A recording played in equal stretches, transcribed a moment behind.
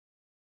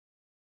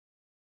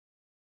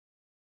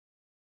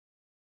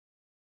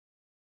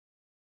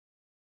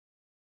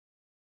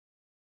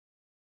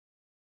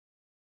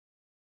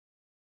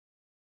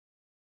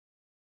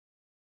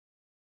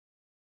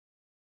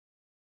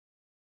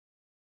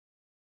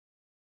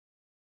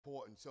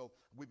important. So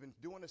we've been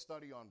doing a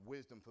study on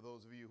wisdom for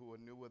those of you who are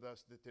new with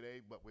us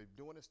today, but we're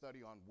doing a study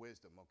on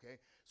wisdom, okay?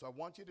 So I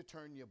want you to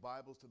turn your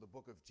Bibles to the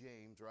book of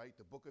James, right?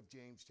 The book of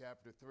James,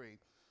 chapter 3.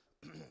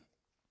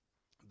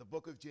 The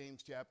book of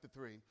James, chapter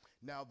 3.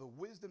 Now, the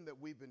wisdom that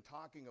we've been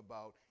talking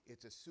about,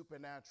 it's a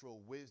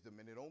supernatural wisdom,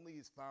 and it only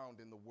is found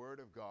in the Word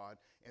of God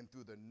and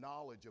through the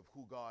knowledge of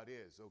who God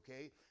is,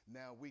 okay?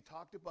 Now, we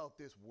talked about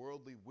this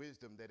worldly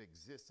wisdom that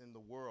exists in the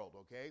world,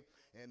 okay?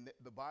 And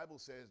the Bible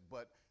says,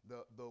 but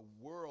the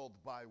world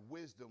by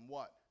wisdom,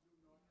 what?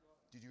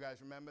 Did you guys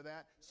remember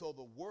that? So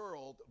the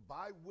world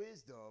by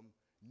wisdom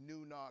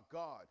knew not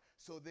God.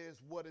 So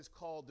there's what is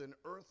called an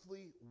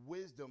earthly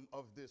wisdom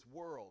of this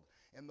world.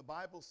 And the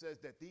Bible says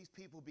that these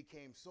people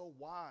became so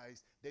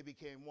wise, they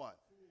became what?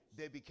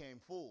 They became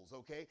fools,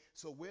 okay?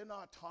 So we're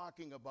not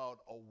talking about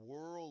a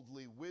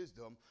worldly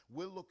wisdom.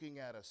 We're looking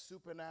at a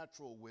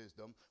supernatural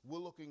wisdom. We're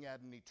looking at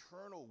an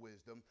eternal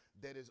wisdom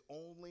that is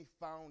only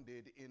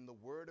founded in the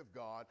Word of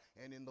God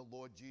and in the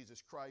Lord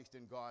Jesus Christ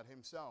and God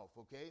Himself,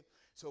 okay?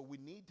 So we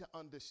need to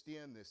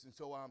understand this. And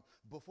so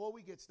before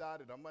we get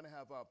started, I'm going to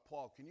have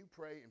Paul, can you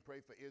pray and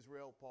pray for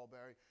Israel? Paul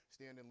Barry,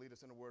 stand and lead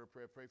us in a word of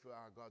prayer. Pray for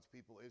our God's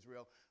people,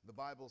 Israel. The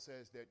Bible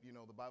says that,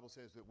 the Bible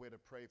says that we're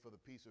to pray for the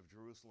peace of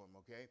Jerusalem,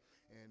 okay?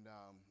 And,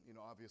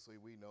 obviously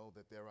we know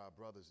that they're our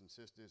brothers and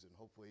sisters, and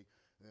hopefully,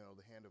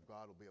 the hand of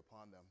God will be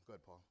upon them. Go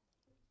ahead, Paul.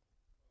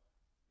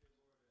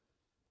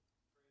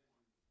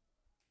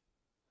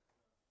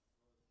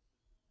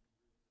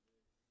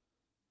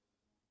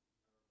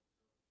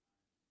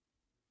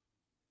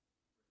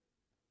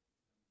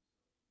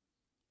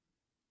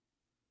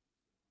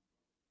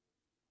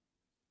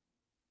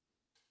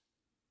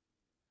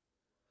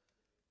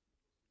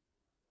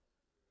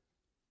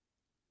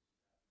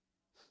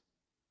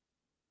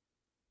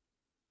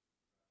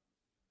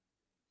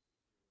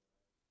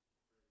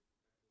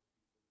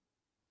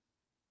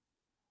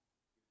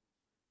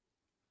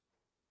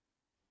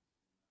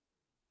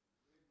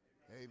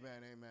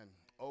 Amen, amen.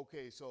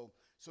 Okay, so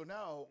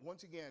now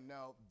once again,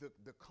 now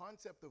the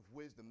concept of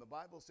wisdom, the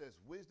Bible says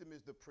wisdom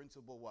is the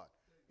principal what?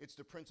 It's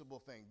the principal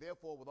thing.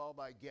 Therefore, with all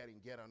thy getting,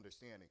 get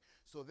understanding.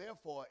 So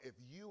therefore, if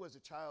you as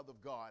a child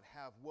of God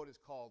have what is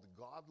called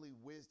godly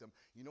wisdom,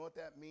 you know what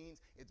that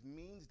means? It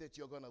means that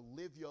you're going to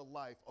live your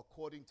life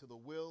according to the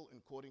will and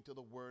according to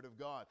the Word of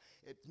God.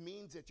 It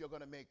means that you're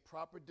going to make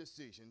proper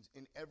decisions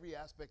in every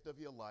aspect of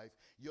your life.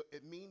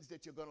 It means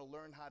that you're going to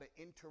learn how to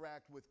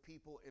interact with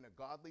people in a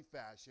godly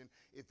fashion.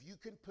 If you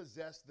can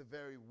possess the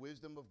very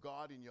wisdom of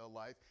God in your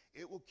life,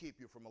 it will keep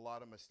you from a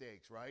lot of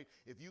mistakes, right?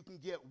 If you can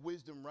get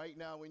wisdom right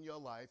now in your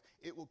life,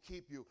 it will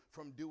keep you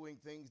from doing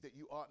things that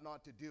you ought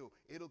not to do.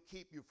 It'll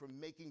keep you from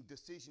making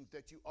decisions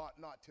that you ought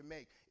not to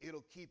make.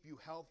 It'll keep you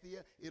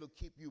healthier. It'll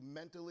keep you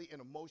mentally and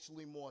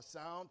emotionally more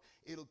sound.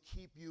 It'll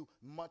keep you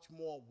much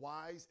more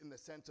wise in the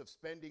sense of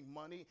spending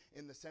money,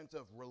 in the sense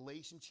of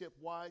relationship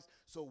wise.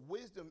 So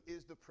wisdom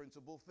is the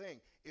principal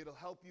thing. It'll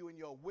help you in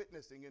your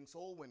witnessing and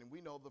soul winning. We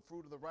know the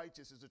fruit of the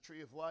righteous is a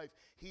tree of life.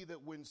 He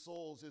that wins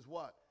souls is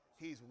what?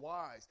 He's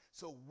wise.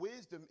 So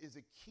wisdom is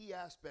a key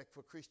aspect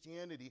for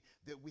Christianity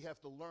that we have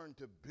to learn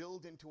to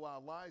build into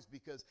our lives,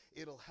 because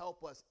it'll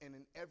help us in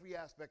every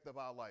aspect of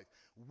our life.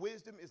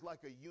 Wisdom is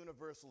like a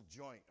universal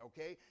joint,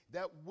 okay?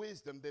 That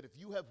wisdom, that if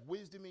you have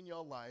wisdom in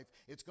your life,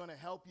 it's going to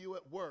help you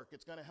at work.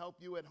 It's going to help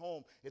you at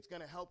home. It's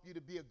going to help you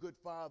to be a good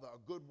father,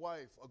 a good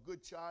wife, a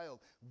good child.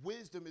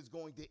 Wisdom is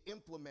going to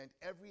implement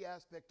every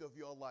aspect of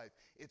your life.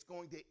 It's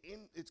going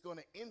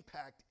to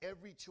impact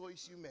every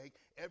choice you make,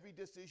 every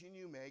decision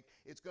you make.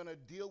 It's going to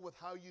deal with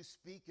how you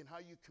speak and how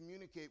you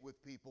communicate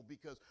with people,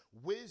 because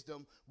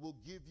wisdom will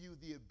give you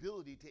the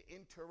ability to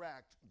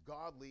interact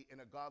godly in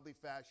a godly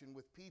fashion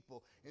with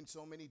people in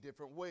so many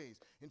different ways.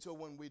 And so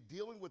when we're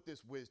dealing with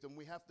this wisdom,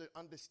 we have to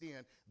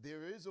understand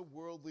there is a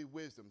worldly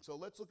wisdom. So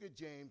let's look at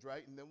James,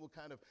 right? And then we'll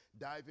kind of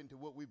dive into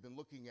what we've been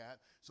looking at.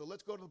 So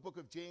let's go to the book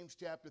of James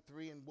chapter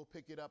 3, and we'll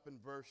pick it up in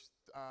verse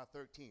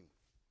 13.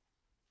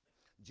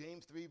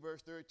 James 3,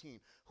 verse 13.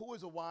 Who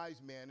is a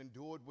wise man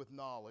endued with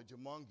knowledge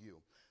among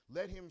you?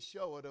 Let him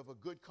show it of a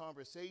good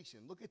conversation.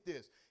 Look at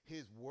this.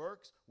 His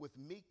works with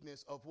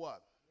meekness of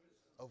what?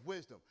 Of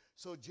wisdom.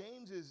 So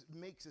James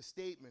makes a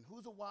statement.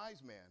 Who's a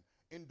wise man?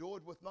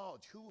 Endued with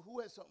knowledge.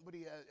 Who has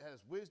somebody that has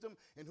wisdom,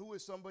 and who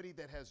is somebody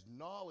that has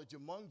knowledge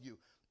among you?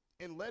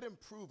 And let him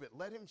prove it.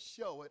 Let him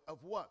show it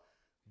of what?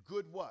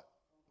 Good what?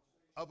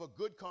 Of a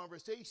good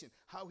conversation,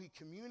 how he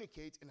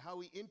communicates and how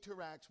he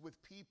interacts with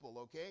people,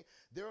 okay?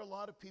 There are a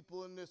lot of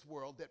people in this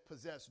world that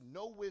possess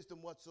no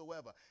wisdom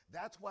whatsoever.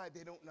 That's why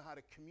they don't know how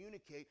to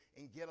communicate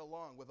and get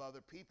along with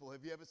other people.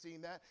 Have you ever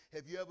seen that?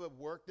 Have you ever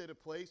worked at a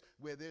place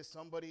where there's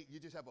somebody, you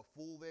just have a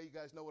fool there, you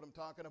guys know what I'm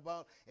talking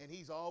about, and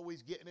he's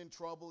always getting in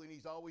trouble and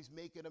he's always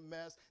making a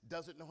mess,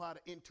 doesn't know how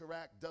to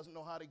interact, doesn't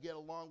know how to get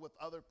along with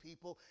other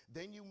people?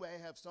 Then you may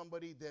have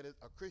somebody that is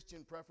a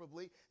Christian,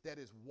 preferably, that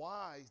is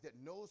wise,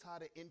 that knows how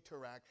to interact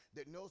interact,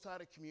 that knows how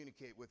to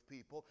communicate with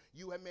people.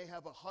 You may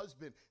have a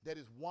husband that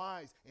is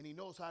wise and he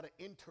knows how to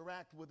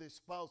interact with his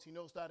spouse. He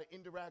knows how to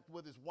interact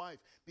with his wife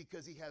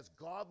because he has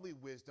godly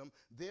wisdom.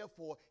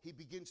 Therefore, he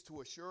begins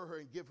to assure her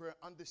and give her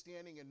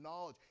understanding and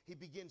knowledge. He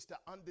begins to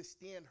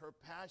understand her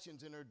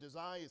passions and her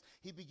desires.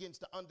 He begins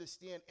to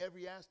understand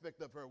every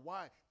aspect of her.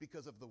 Why?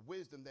 Because of the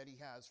wisdom that he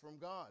has from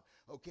God.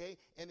 Okay?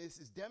 And this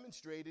is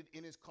demonstrated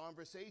in his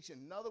conversation.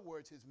 In other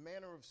words, his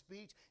manner of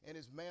speech and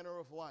his manner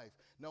of life.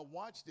 Now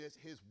watch this.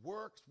 His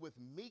works with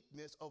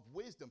meekness of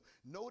wisdom.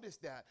 Notice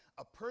that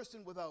a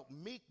person without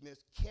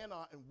meekness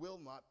cannot and will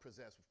not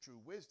possess true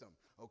wisdom.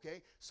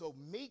 Okay? So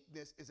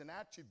meekness is an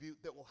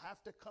attribute that will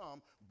have to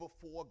come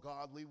before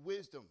godly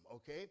wisdom.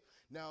 Okay?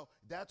 Now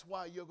that's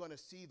why you're going to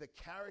see the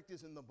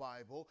characters in the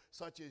Bible,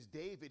 such as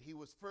David. He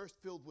was first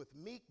filled with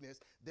meekness,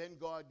 then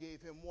God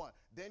gave him what?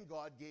 Then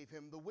God gave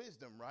him the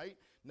wisdom, right?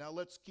 Now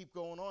let's keep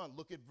going on.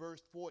 Look at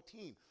verse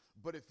 14.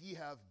 But if ye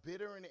have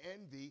bitter and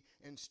envy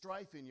and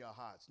strife in your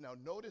hearts. Now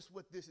notice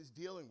what this is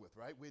dealing with,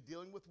 right? We're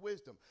dealing with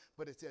wisdom.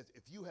 But it says,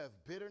 if you have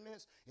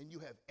bitterness and you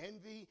have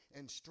envy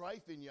and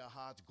strife in your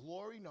hearts,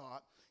 glory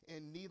not,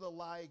 and neither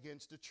lie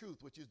against the truth,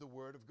 which is the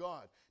word of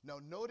God. Now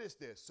notice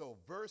this. So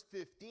verse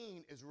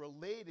 15 is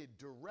related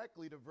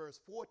directly to verse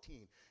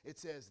 14. It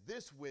says,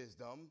 this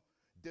wisdom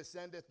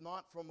descendeth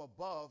not from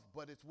above,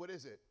 but it's, what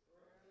is it?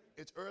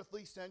 It's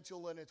earthly,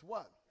 sensual, and it's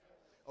what?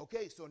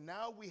 Okay, so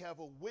now we have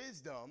a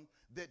wisdom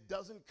that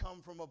doesn't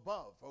come from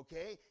above,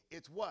 okay?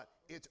 It's what?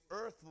 It's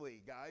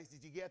earthly, guys.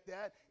 Did you get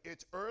that?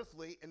 It's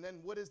earthly, and then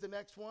what is the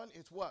next one?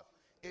 It's what?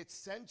 It's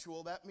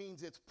sensual. That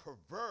means it's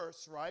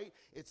perverse, right?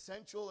 It's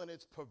sensual and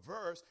it's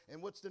perverse.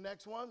 And what's the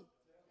next one?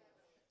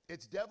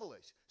 It's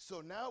devilish.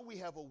 So now we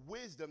have a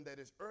wisdom that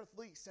is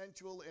earthly,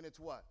 sensual, and it's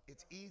what?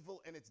 It's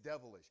evil and it's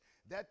devilish.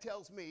 That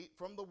tells me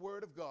from the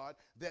word of God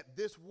that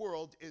this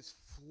world is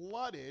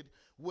flooded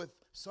with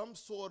some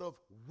sort of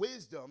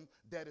wisdom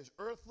that is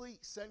earthly,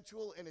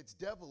 sensual, and it's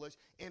devilish,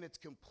 and it's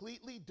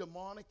completely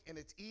demonic, and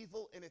it's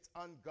evil, and it's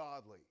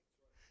ungodly.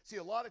 See,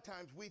 a lot of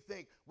times we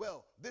think,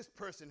 well, this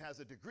person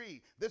has a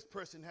degree, this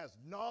person has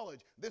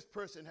knowledge, this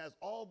person has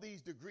all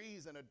these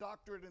degrees and a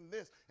doctorate in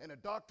this and a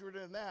doctorate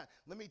in that.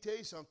 Let me tell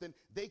you something.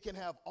 They can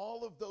have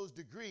all of those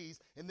degrees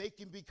and they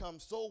can become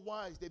so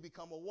wise, they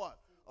become a what?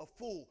 A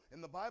fool.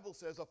 And the Bible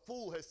says a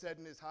fool has said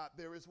in his heart,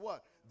 there is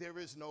what? There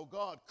is no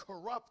God.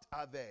 Corrupt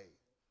are they.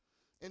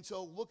 And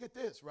so look at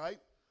this, right?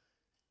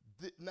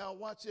 Now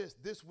watch this.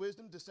 This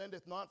wisdom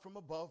descendeth not from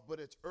above, but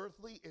it's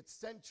earthly, it's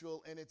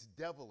sensual, and it's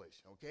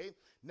devilish. Okay?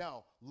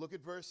 Now look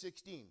at verse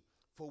 16.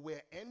 For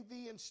where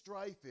envy and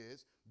strife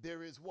is,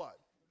 there is what?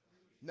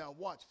 Now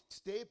watch.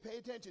 Pay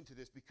attention to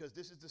this, because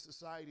this is the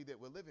society that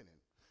we're living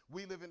in.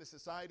 We live in a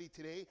society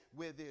today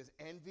where there's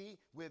envy,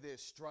 where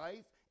there's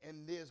strife,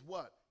 and there's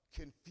what?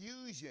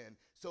 Confusion.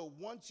 So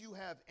once you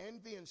have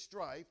envy and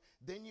strife,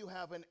 then you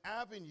have an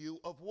avenue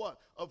of what?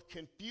 Of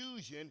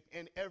confusion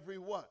in every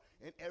what?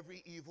 In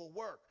every evil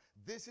work.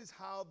 This is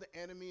how the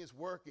enemy is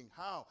working.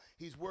 How?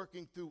 He's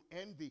working through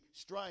envy,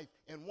 strife,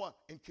 and what?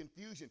 And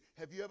confusion.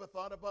 Have you ever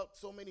thought about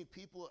so many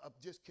people are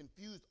just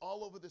confused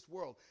all over this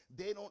world?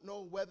 They don't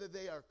know whether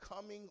they are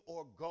coming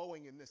or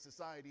going in this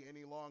society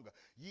any longer.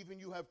 Even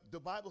you have, the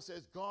Bible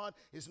says God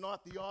is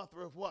not the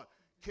author of what?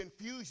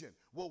 Confusion.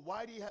 Well,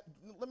 why do you have,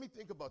 let me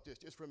think about this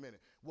just for a minute.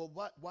 Well,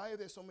 why are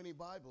there so many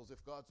Bibles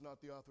if God's not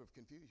the author of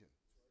confusion?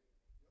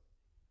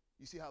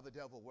 You see how the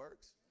devil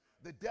works?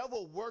 The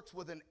devil works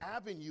with an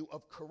avenue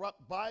of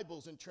corrupt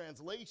Bibles and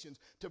translations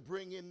to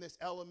bring in this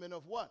element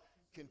of what?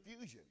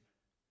 Confusion.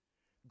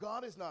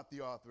 God is not the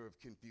author of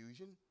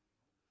confusion.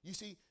 You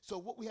see, so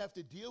what we have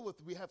to deal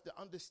with, we have to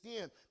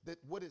understand that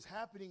what is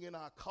happening in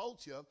our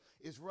culture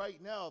is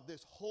right now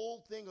this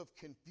whole thing of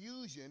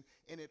confusion,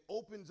 and it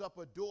opens up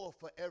a door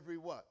for every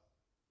what?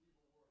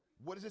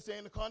 What does it say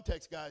in the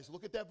context, guys?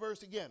 Look at that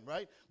verse again,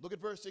 right? Look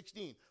at verse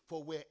 16.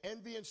 For where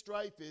envy and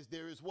strife is,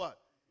 there is what?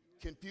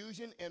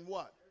 Confusion and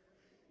what?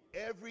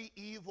 Every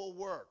evil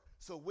work.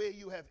 So where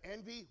you have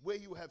envy, where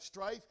you have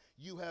strife,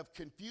 you have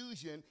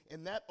confusion,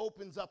 and that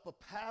opens up a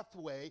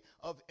pathway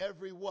of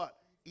every what?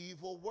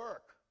 Evil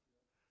work.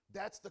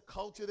 That's the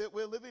culture that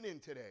we're living in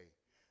today.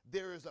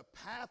 There is a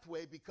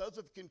pathway because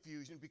of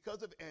confusion,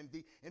 because of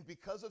envy, and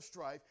because of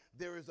strife.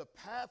 There is a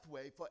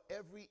pathway for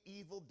every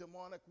evil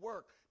demonic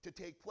work to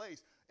take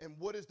place. And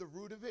what is the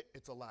root of it?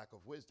 It's a lack of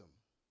wisdom.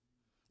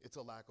 It's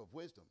a lack of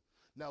wisdom.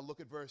 Now look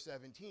at verse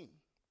 17.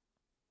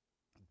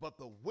 But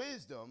the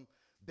wisdom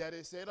that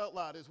is said out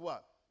loud is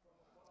what?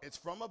 It's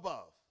from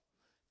above.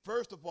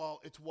 First of all,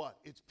 it's what?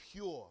 It's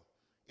pure.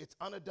 It's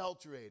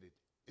unadulterated.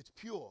 It's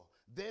pure.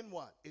 Then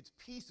what? It's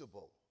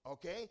peaceable.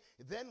 Okay?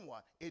 Then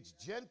what? It's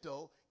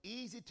gentle,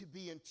 easy to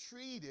be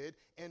entreated,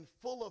 and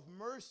full of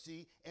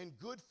mercy and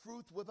good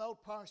fruits,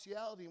 without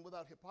partiality and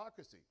without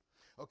hypocrisy.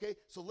 Okay?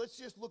 So let's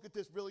just look at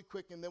this really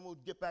quick, and then we'll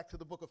get back to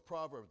the book of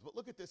Proverbs. But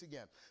look at this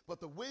again. But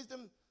the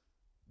wisdom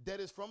that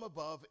is from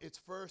above, it's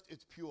first,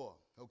 it's pure.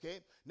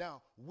 Okay?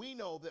 Now, we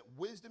know that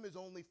wisdom is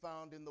only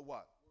found in the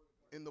what?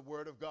 In the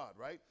Word of God,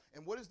 right?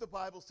 And what does the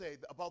Bible say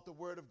about the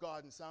Word of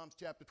God in Psalms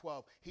chapter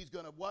 12? He's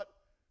going to what?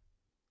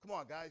 Come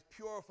on, guys.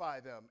 Purify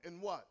them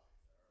in what?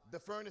 The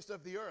furnace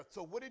of the earth.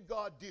 So what did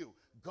God do?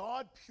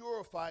 God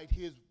purified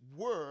his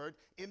word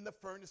in the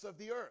furnace of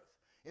the earth.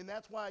 And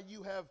that's why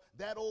you have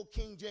that old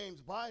King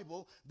James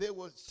Bible. There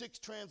were 6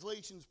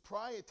 translations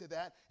prior to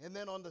that. And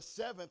then on the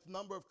 7th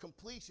number of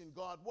completion,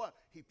 God what?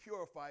 He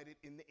purified it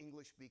in the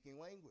English-speaking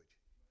language.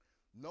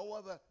 No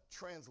other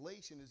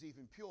translation is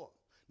even pure.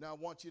 Now, I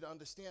want you to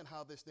understand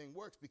how this thing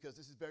works, because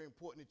this is very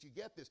important that you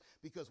get this.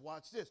 Because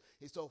watch this.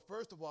 And so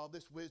first of all,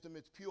 this wisdom,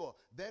 it's pure.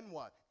 Then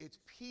what? It's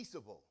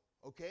peaceable.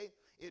 Okay?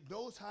 It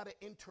knows how to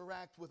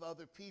interact with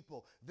other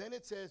people. Then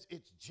it says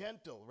it's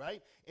gentle,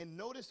 right? And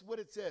notice what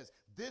it says.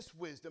 This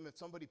wisdom, if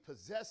somebody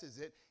possesses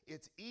it,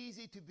 it's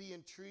easy to be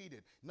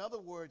entreated. In other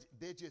words,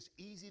 they're just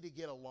easy to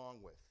get along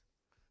with.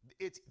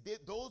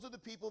 Those are the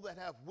people that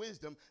have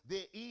wisdom. They're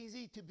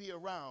easy to be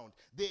around.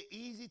 They're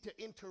easy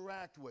to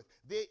interact with.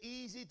 They're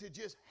easy to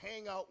just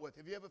hang out with.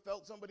 Have you ever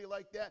felt somebody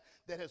like that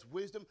has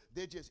wisdom?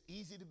 They're just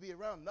easy to be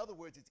around. In other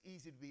words, it's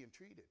easy to be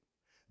entreated.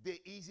 They're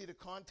easy to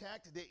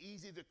contact. They're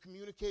easy to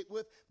communicate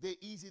with. They're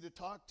easy to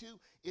talk to.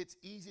 It's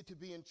easy to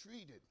be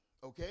entreated,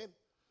 okay?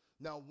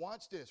 Now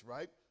watch this,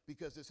 right?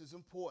 Because this is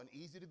important.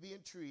 Easy to be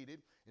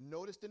entreated. And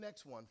notice the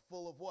next one,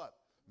 full of what?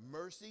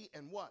 Mercy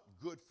and what?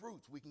 Good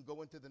fruits. We can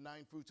go into the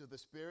 9 fruits of the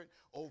Spirit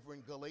over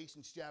in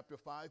Galatians chapter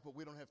 5, but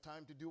we don't have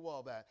time to do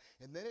all that.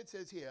 And then it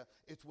says here,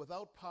 it's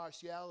without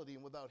partiality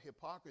and without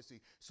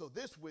hypocrisy. So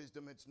this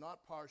wisdom, it's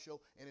not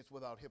partial and it's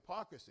without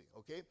hypocrisy,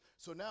 okay?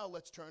 So now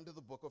let's turn to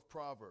the book of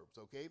Proverbs,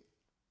 okay?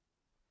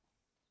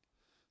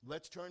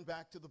 Let's turn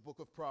back to the book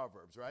of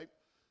Proverbs, right?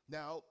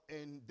 Now,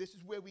 and this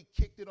is where we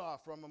kicked it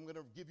off from. I'm going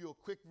to give you a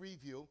quick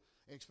review,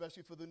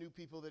 especially for the new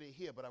people that are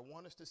here, but I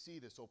want us to see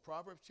this. So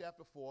Proverbs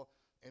chapter 4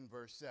 and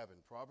verse 7.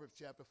 Proverbs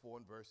chapter 4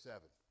 and verse 7.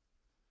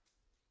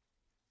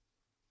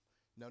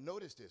 Now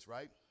notice this,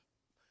 right?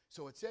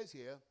 So it says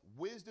here,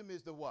 wisdom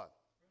is the what?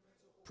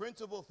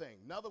 Principal thing.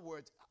 In other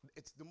words,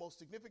 it's the most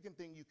significant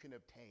thing you can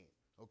obtain.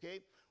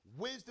 Okay?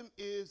 Wisdom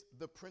is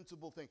the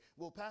principal thing.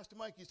 Well, Pastor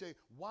Mike, you say,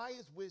 why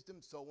is wisdom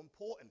so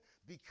important?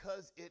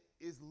 Because it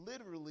is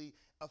literally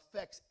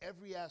affects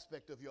every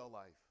aspect of your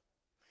life.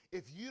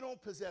 If you don't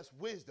possess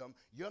wisdom,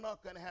 you're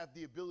not going to have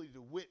the ability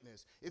to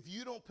witness. If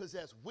you don't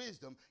possess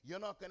wisdom, you're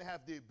not going to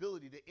have the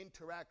ability to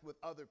interact with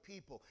other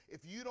people.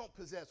 If you don't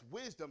possess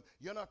wisdom,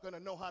 you're not going to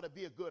know how to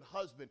be a good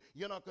husband.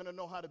 You're not going to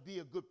know how to be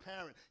a good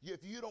parent. If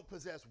you don't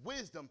possess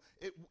wisdom,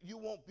 you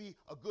won't be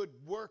a good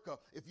worker.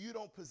 If you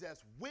don't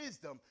possess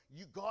wisdom,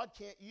 God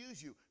can't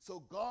use you.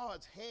 So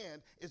God's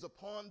hand is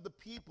upon the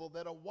people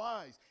that are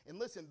wise. And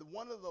listen,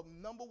 one of the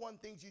number one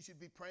things you should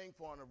be praying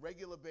for on a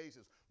regular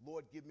basis,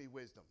 Lord, give me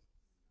wisdom.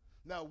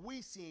 Now,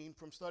 we've seen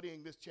from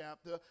studying this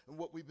chapter and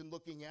what we've been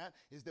looking at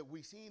is that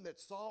we've seen that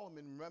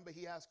Solomon, remember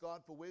he asked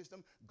God for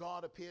wisdom?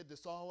 God appeared to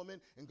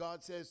Solomon and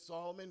God says,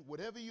 Solomon,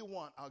 whatever you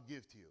want, I'll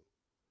give to you.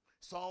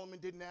 Solomon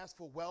didn't ask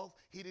for wealth.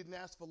 He didn't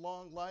ask for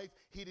long life.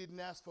 He didn't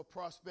ask for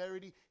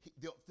prosperity.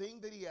 The thing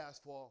that he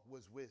asked for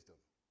was wisdom.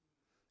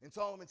 And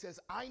Solomon says,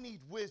 I need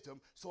wisdom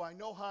so I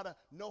know how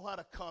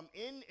to come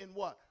in and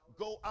what?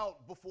 Go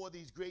out before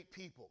these great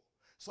people.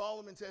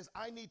 Solomon says,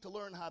 I need to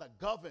learn how to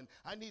govern.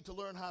 I need to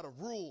learn how to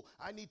rule.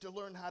 I need to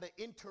learn how to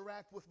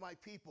interact with my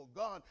people.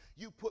 God,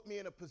 you put me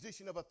in a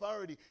position of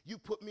authority. You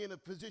put me in a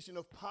position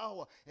of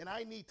power. And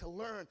I need to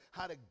learn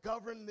how to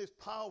govern this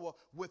power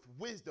with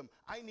wisdom.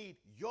 I need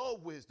your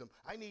wisdom.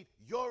 I need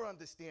your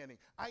understanding.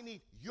 I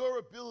need your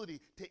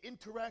ability to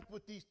interact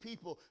with these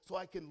people so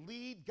I can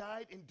lead,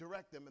 guide, and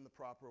direct them in the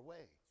proper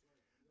way.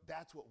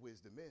 That's what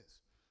wisdom is.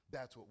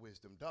 That's what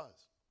wisdom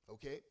does.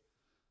 Okay?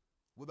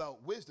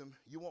 Without wisdom,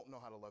 you won't know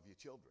how to love your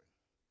children.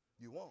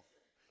 You won't.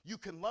 You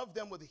can love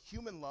them with a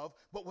human love,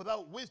 but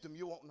without wisdom,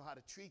 you won't know how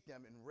to treat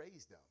them and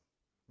raise them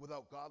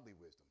without godly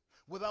wisdom.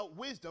 Without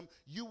wisdom,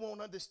 you won't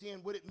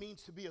understand what it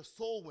means to be a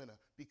soul winner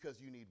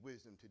because you need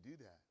wisdom to do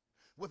that.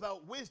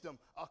 Without wisdom,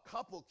 a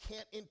couple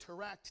can't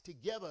interact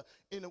together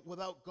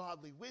without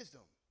godly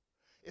wisdom.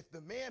 If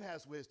the man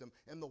has wisdom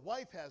and the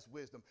wife has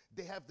wisdom,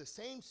 they have the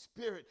same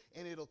spirit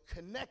and it'll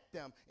connect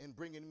them and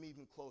bring them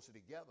even closer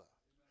together.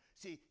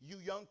 See, you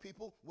young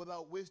people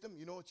without wisdom,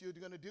 you know what you're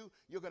going to do?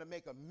 You're going to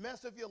make a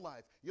mess of your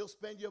life. You'll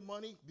spend your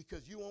money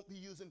because you won't be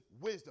using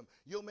wisdom.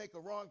 You'll make a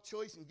wrong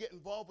choice and get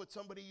involved with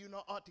somebody you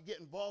ought to get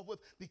involved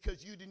with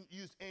because you didn't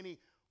use any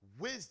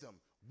wisdom.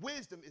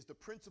 Wisdom is the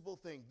principal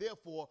thing.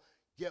 Therefore,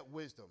 get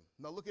wisdom.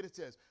 Now look at it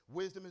says,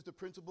 wisdom is the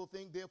principal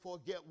thing. Therefore,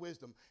 get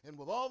wisdom. And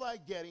with all thy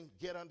getting,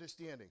 get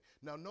understanding.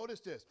 Now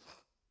notice this.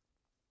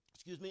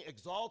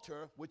 Exalt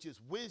her, which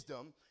is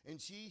wisdom, and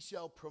she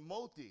shall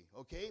promote thee,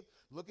 okay?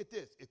 Look at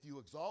this. If you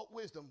exalt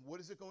wisdom, what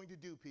is it going to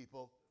do,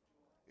 people?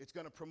 It's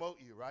going to promote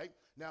you, right?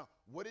 Now,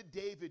 what did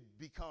David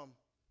become?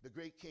 The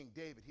great king,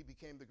 David. He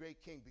became the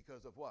great king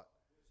because of what?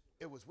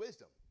 It was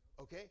wisdom,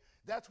 okay?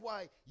 That's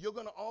why you're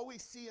going to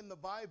always see in the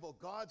Bible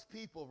God's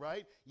people,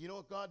 right? You know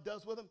what God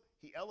does with them?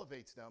 He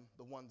elevates them,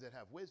 the ones that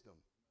have wisdom.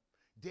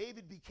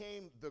 David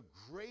became the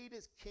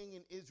greatest king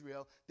in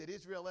Israel that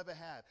Israel ever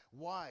had.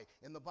 Why?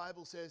 And the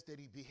Bible says that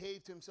he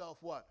behaved himself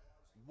what?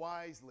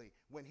 wisely.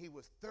 When he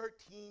was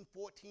 13,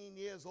 14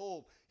 years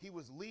old, he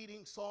was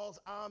leading Saul's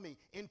army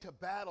into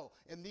battle.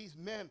 And these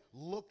men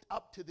looked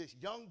up to this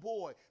young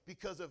boy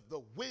because of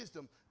the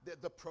wisdom,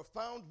 the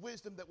profound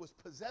wisdom that was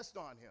possessed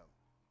on him.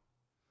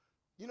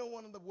 You know,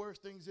 one of the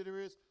worst things that there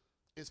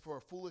is for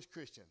a foolish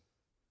Christian.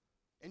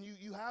 And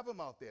you have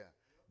them out there.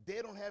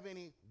 They don't have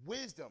any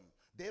wisdom.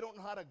 They don't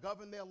know how to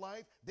govern their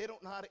life. They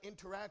don't know how to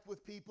interact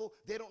with people.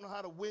 They don't know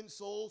how to win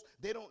souls.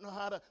 They don't know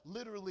how to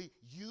literally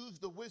use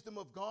the wisdom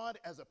of God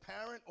as a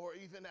parent or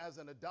even as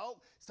an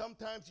adult.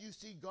 Sometimes you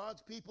see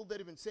God's people that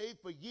have been saved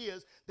for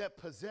years that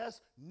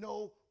possess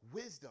no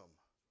wisdom.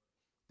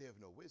 They have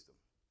no wisdom.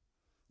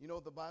 You know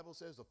what the Bible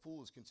says? A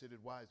fool is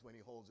considered wise when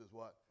he holds his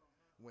what?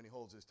 When he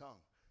holds his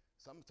tongue.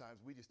 Sometimes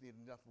we just need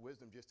enough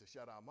wisdom just to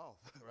shut our mouth,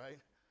 right?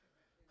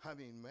 I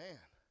mean, man.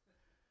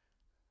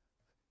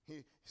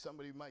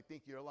 Somebody might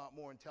think you're a lot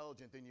more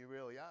intelligent than you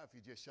really are if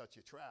you just shut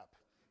your trap,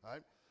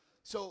 right?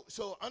 So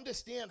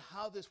understand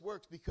how this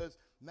works, because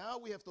now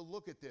we have to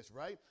look at this,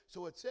 right?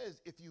 So it says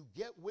if you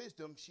get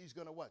wisdom, she's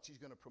going to what? She's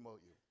going to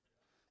promote you.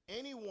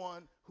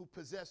 Anyone who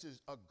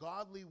possesses a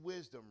godly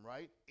wisdom,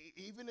 right,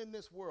 even in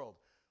this world,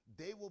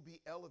 they will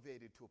be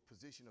elevated to a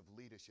position of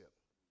leadership.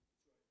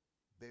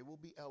 They will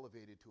be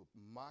elevated to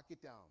mark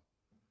it down.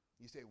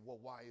 You say, well,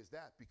 why is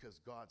that? Because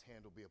God's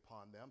hand will be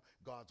upon them.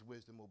 God's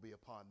wisdom will be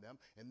upon them.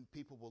 And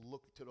people will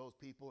look to those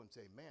people and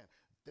say, man,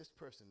 this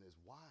person is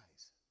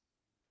wise.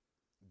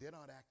 They're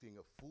not acting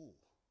a fool.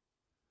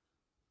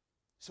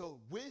 So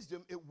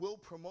wisdom, it will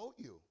promote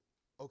you.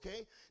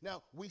 Okay?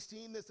 Now, we've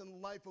seen this in the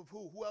life of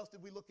who? Who else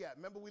did we look at?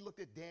 Remember we looked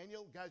at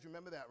Daniel? Guys,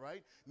 remember that,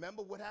 right?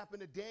 Remember what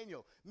happened to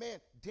Daniel? Man,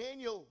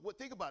 Daniel,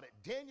 think about it.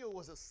 Daniel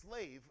was a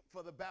slave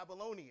for the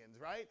Babylonians,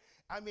 right?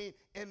 I mean,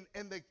 and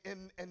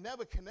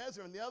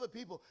Nebuchadnezzar and the other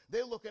people,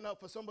 they're looking out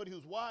for somebody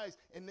who's wise,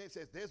 and they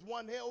says, there's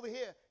one here over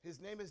here.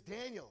 His name is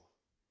Daniel.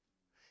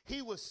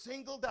 He was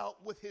singled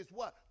out with his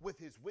what? With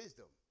his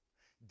wisdom.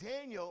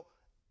 Daniel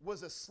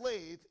was a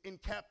slave in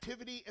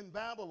captivity in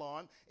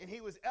Babylon, and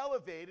he was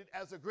elevated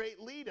as a great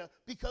leader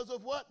because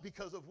of what?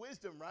 Because of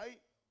wisdom, right?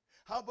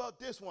 How about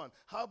this one?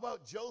 How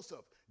about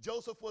Joseph?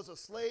 Joseph was a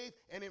slave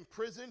and in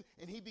prison,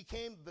 and he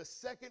became the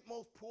second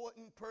most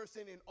important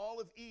person in all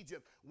of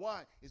Egypt.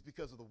 Why? It's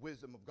because of the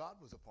wisdom of God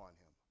was upon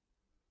him.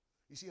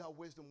 You see how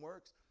wisdom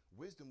works?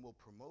 Wisdom will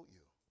promote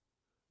you.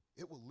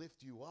 It will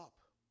lift you up.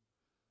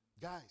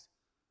 Guys,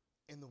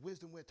 in the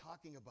wisdom we're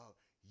talking about,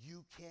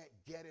 you can't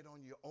get it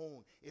on your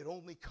own. It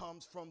only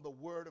comes from the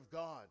word of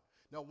God.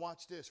 Now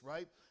watch this,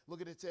 right? Look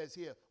at it says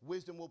here,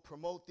 wisdom will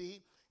promote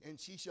thee, and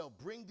she shall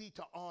bring thee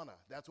to honor.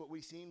 That's what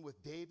we've seen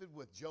with David,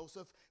 with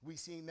Joseph. We've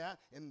seen that,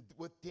 and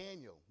with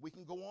Daniel. We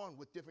can go on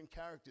with different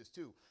characters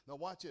too. Now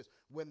watch this.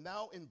 When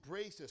thou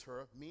embracest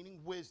her,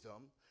 meaning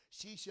wisdom,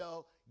 she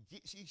shall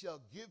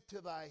give to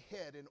thy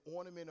head an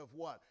ornament of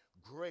what?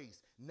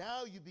 Grace.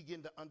 Now you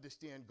begin to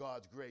understand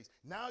God's grace.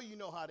 Now you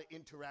know how to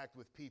interact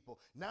with people.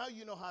 Now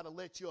you know how to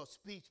let your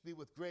speech be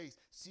with grace,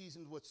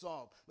 seasoned with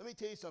salt. Let me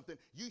tell you something.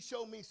 You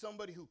show me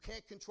somebody who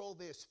can't control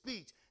their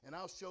speech, and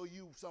I'll show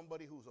you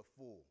somebody who's a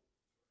fool.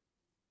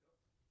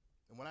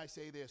 And when I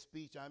say their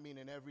speech, I mean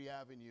in every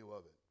avenue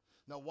of it.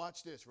 Now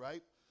watch this,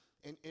 right?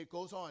 And it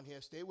goes on here.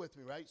 Stay with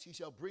me, right? She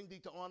shall bring thee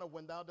to honor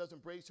when thou dost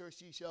embrace her.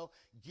 She shall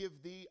give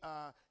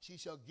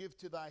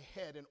to thy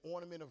head an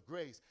ornament of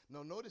grace.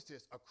 Now notice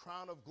this, a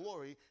crown of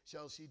glory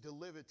shall she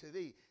deliver to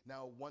thee.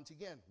 Now once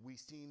again, we've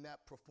seen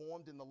that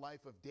performed in the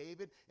life of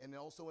David and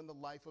also in the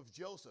life of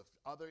Joseph,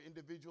 other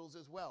individuals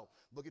as well.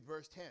 Look at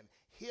verse 10.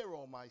 Hear,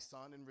 O my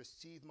son, and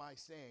receive my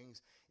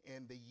sayings,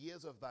 and the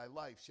years of thy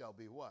life shall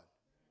be what?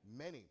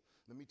 Many.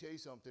 Let me tell you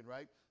something,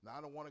 right? Now,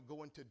 I don't want to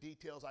go into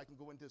details. I can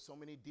go into so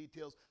many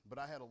details, but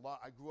I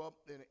grew up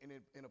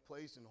in a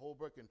place in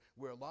Holbrook and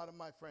where a lot of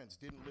my friends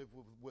didn't live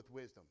with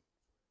wisdom.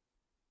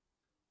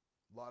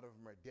 A lot of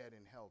them are dead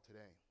in hell today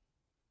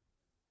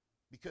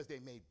because they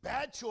made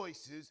bad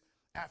choices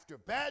after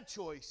bad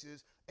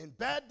choices and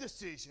bad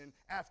decision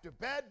after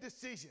bad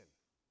decision,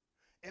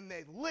 and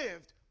they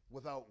lived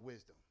without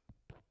wisdom.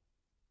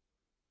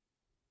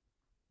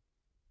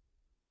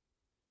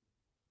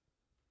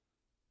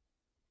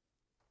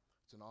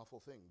 It's an awful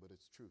thing, but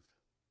it's truth.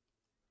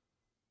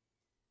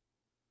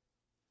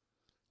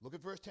 Look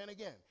at verse 10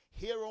 again.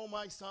 Hear, O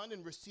my son,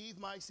 and receive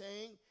my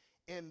saying,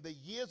 and the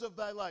years of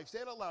thy life. Say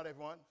it out loud,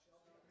 everyone.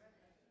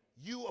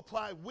 You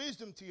apply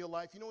wisdom to your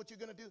life. You know what you're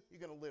going to do?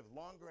 You're going to live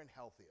longer and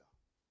healthier.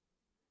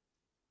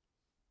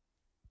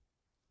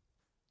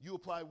 You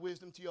apply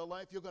wisdom to your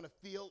life, you're going to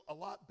feel a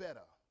lot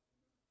better,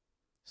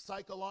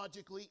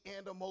 psychologically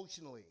and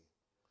emotionally.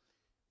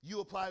 You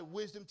apply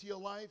wisdom to your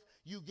life,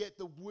 you get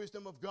the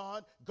wisdom of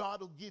God. God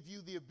will give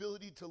you the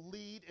ability to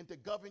lead and to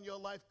govern your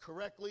life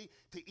correctly,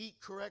 to eat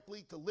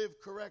correctly, to live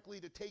correctly,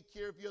 to take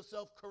care of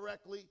yourself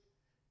correctly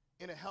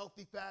in a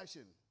healthy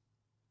fashion.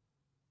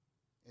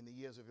 And the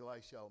years of your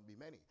life shall be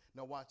many.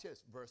 Now watch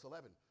this, verse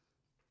 11.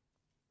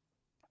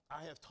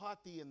 I have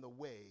taught thee in the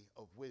way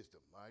of wisdom.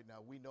 All right,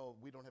 now we know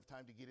we don't have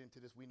time to get into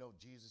this. We know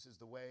Jesus is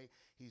the way,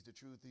 he's the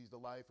truth, he's the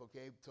life.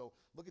 Okay, so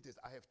look at this.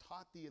 I have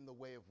taught thee in the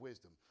way of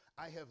wisdom.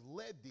 I have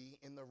led thee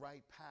in the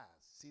right path.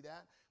 See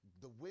that?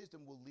 The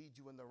wisdom will lead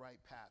you in the right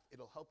path.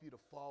 It'll help you to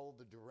follow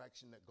the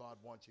direction that God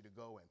wants you to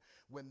go in.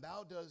 When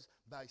thou does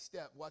thy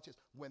step, watch this,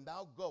 when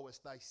thou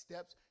goest, thy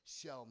steps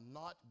shall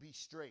not be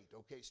straight,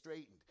 okay,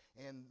 straightened.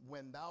 And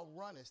when thou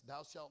runnest,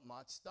 thou shalt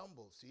not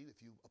stumble. See,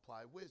 if you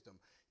apply wisdom.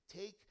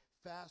 Take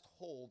fast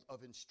hold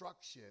of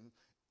instruction,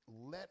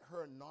 let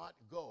her not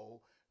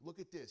go. Look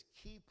at this,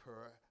 keep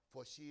her,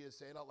 for she is,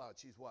 say it out loud,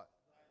 she's what?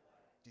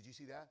 Did you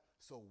see that?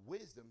 So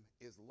wisdom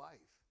is life,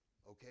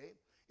 okay?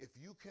 If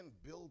you can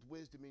build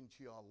wisdom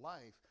into your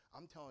life,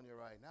 I'm telling you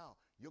right now,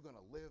 you're going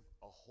to live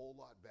a whole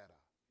lot better.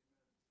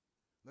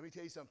 Let me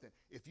tell you something.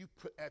 If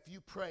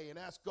you pray and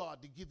ask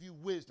God to give you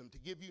wisdom, to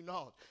give you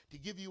knowledge, to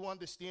give you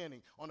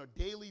understanding on a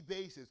daily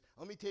basis,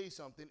 let me tell you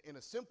something. In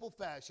a simple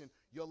fashion,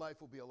 your life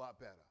will be a lot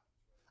better.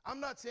 I'm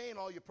not saying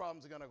all your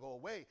problems are going to go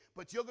away,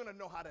 but you're going to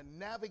know how to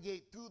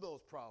navigate through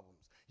those problems.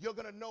 You're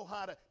going to know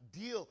how to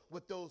deal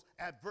with those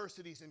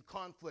adversities and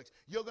conflicts.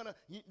 You're going to,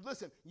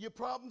 listen, your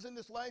problems in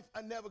this life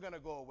are never going to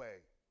go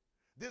away.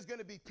 There's going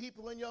to be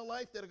people in your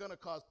life that are going to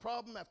cause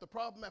problem after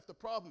problem after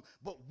problem,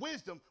 but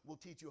wisdom will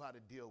teach you how to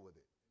deal with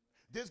it.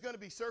 There's going to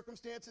be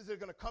circumstances that are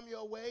going to come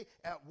your way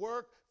at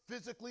work,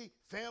 physically,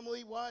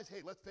 family-wise.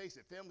 Hey, let's face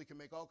it, family can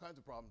make all kinds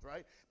of problems,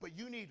 right? But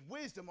you need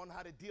wisdom on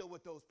how to deal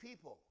with those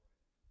people.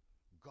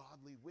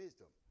 Godly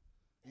wisdom.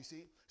 You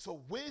see?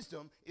 So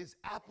wisdom is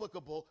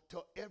applicable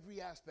to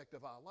every aspect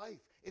of our life.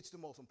 It's the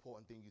most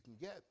important thing you can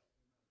get.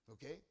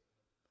 Okay?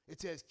 It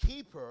says,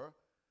 keep her,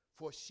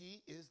 for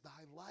she is thy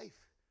life.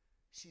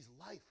 She's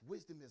life.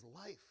 Wisdom is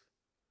life.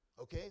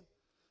 Okay?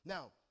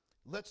 Now,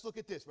 let's look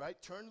at this, right?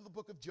 Turn to the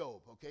book of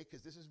Job, okay?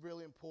 Because this is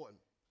really important.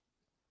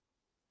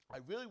 I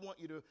really want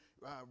you to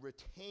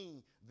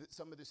retain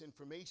some of this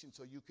information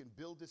so you can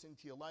build this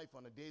into your life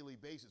on a daily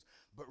basis.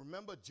 But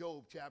remember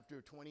Job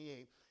chapter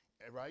 28,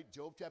 right?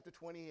 Job chapter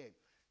 28.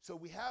 So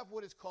we have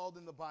what is called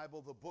in the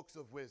Bible the books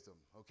of wisdom,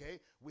 okay?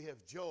 We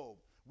have Job,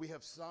 we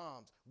have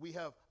Psalms, we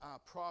have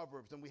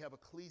Proverbs, and we have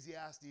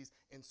Ecclesiastes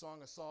and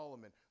Song of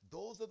Solomon.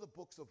 Those are the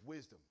books of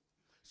wisdom.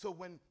 So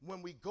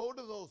when we go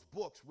to those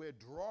books, we're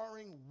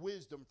drawing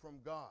wisdom from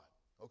God.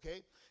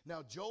 Okay?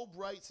 Now, Job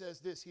says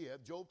this here,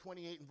 Job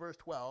 28 and verse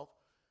 12,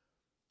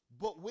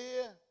 but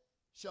where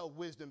shall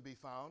wisdom be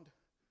found?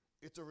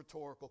 It's a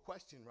rhetorical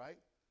question, right?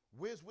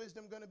 Where's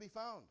wisdom going to be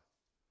found?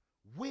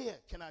 Where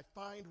can I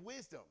find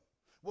wisdom?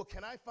 Well,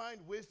 can I find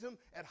wisdom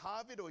at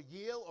Harvard or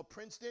Yale or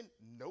Princeton?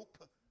 Nope.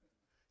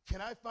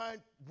 Can I find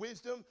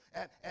wisdom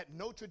at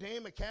Notre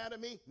Dame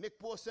Academy? Nick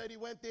Poor said he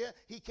went there.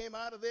 He came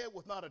out of there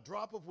with not a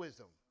drop of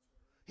wisdom.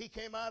 He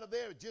came out of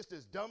there just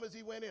as dumb as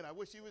he went in. I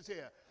wish he was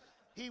here.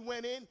 He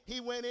went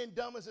in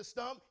dumb as a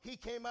stump. He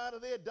came out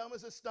of there dumb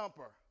as a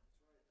stumper.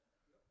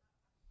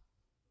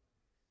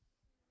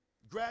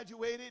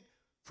 Graduated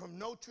from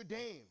Notre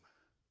Dame.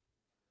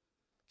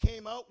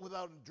 Came out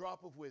without a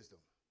drop of wisdom.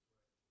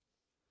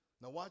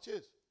 Now watch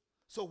this.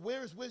 So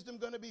where is wisdom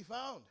going to be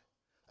found?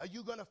 Are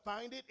you going to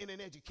find it in an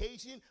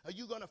education? Are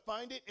you going to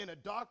find it in a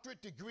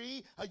doctorate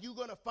degree? Are you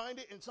going to find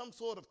it in some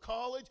sort of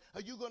college?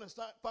 Are you going to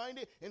find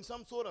it in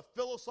some sort of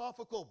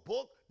philosophical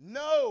book?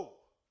 No.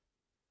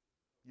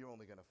 You're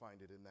only going to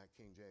find it in that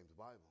King James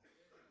Bible.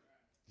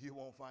 You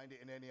won't find it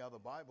in any other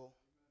Bible.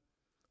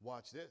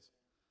 Watch this.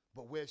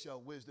 But where shall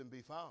wisdom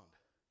be found?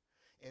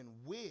 And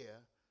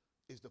where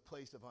is the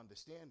place of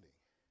understanding?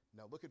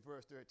 Now look at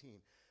verse 13.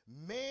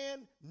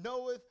 Man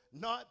knoweth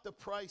not the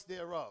price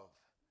thereof.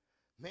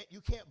 Man,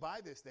 you can't buy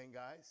this thing,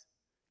 guys.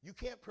 You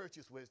can't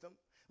purchase wisdom.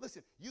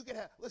 Listen,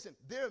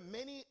 there are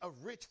many of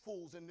rich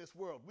fools in this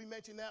world. We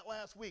mentioned that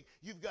last week.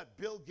 You've got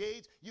Bill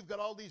Gates. You've got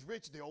all these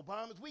rich, the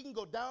Obamas. We can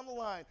go down the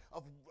line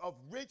of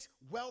rich,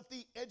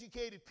 wealthy,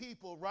 educated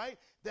people, right,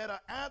 that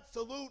are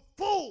absolute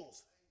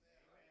fools.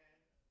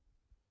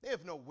 They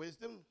have no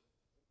wisdom.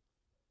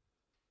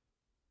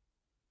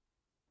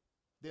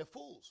 They're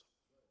fools.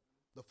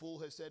 The fool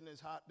has said in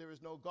his heart, there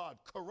is no God.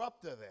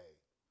 Corrupt are they.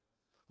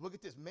 Look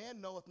at this. Man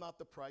knoweth not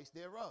the price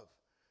thereof.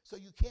 So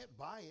you can't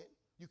buy it.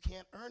 You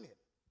can't earn it.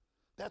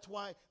 That's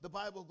why the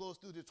Bible goes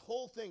through this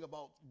whole thing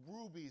about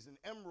rubies and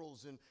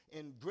emeralds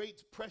and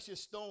great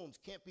precious stones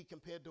can't be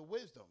compared to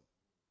wisdom.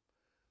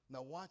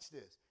 Now watch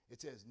this.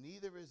 It says,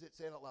 neither is it,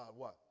 say it out loud,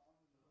 what?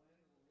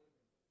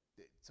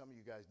 Some of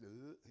you guys do.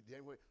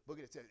 Look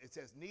at it. It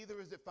says,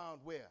 neither is it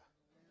found where?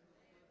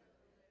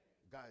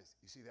 Guys,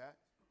 you see that?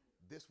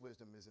 This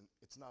wisdom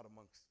it's not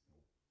amongst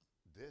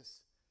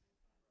this.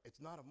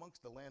 It's not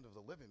amongst the land of the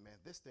living, man.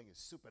 This thing is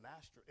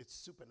supernatural. It's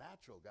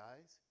supernatural,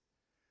 guys.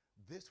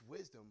 This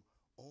wisdom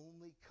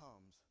only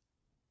comes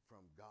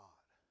from God.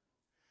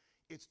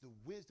 It's the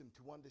wisdom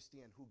to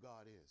understand who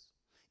God is.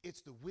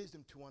 It's the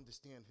wisdom to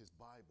understand his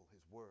Bible,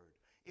 his word.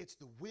 It's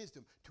the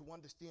wisdom to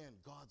understand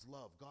God's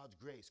love, God's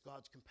grace,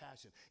 God's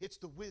compassion. It's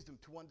the wisdom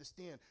to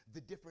understand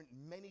the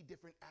many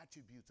different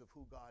attributes of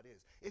who God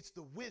is. It's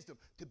the wisdom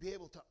to be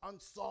able to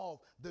unsolve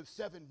the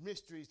 7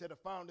 mysteries that are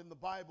found in the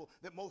Bible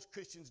that most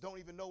Christians don't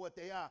even know what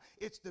they are.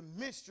 It's the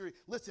mystery.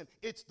 Listen,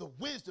 it's the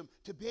wisdom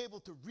to be able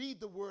to read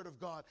the Word of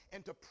God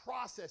and to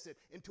process it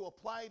and to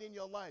apply it in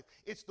your life.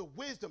 It's the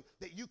wisdom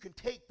that you can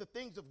take the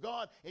things of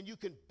God and you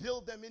can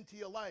build them into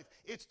your life.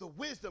 It's the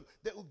wisdom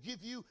that will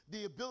give you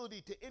the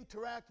ability to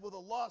interact with a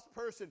lost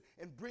person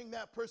and bring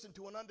that person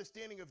to an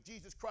understanding of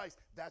Jesus Christ.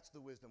 That's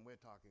the wisdom we're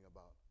talking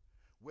about.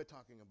 We're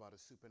talking about a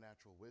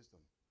supernatural wisdom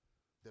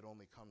that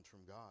only comes from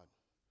God.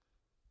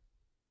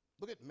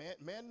 Look at man.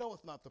 Man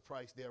knoweth not the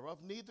price thereof,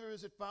 neither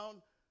is it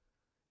found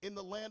in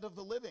the land of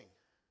the living.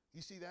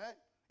 You see that?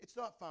 It's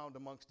not found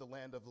amongst the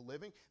land of the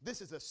living.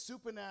 This is a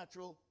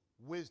supernatural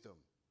wisdom.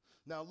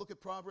 Now look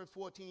at Proverbs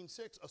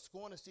 14:6. A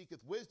scorner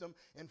seeketh wisdom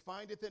and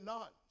findeth it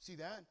not. See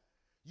that?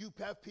 You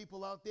have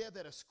people out there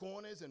that are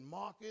scorners and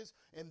mockers,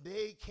 and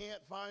they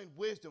can't find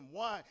wisdom.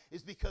 Why?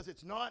 It's because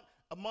it's not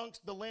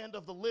amongst the land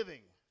of the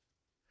living.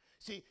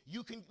 See,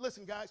 you can,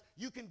 listen guys,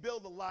 you can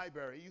build a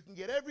library. You can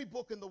get every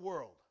book in the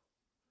world.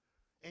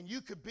 And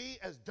you could be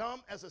as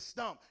dumb as a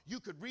stump.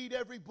 You could read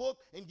every book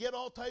and get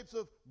all types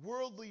of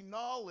worldly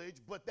knowledge,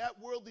 but that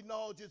worldly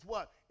knowledge is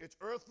what? It's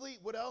earthly.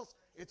 What else?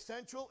 It's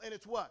sensual, and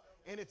it's what?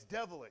 And it's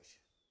devilish.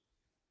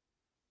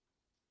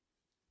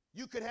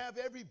 You could have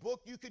every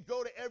book. You could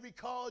go to every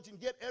college and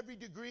get every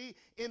degree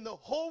in the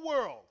whole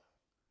world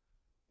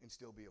and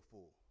still be a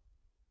fool.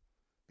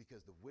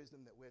 Because the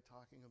wisdom that we're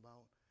talking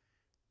about,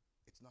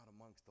 it's not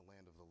amongst the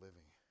land of the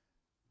living.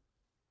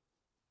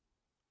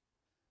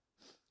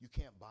 You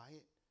can't buy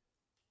it.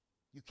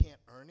 You can't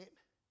earn it.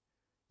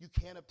 You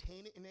can't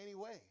obtain it in any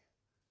way.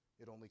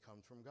 It only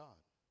comes from God.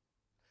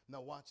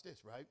 Now watch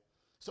this, right?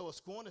 So a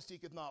scorner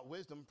seeketh not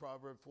wisdom,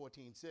 Proverbs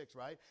 14:6,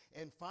 right?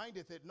 And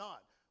findeth it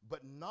not.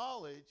 But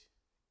knowledge,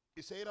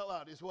 you say it out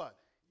loud, is what?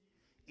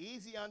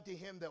 Easy unto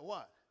him that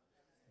what?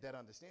 That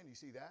understand. You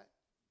see that?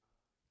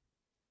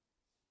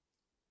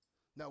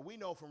 Now we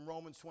know from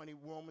Romans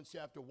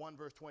chapter 1,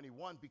 verse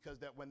 21, because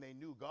that when they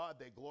knew God,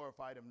 they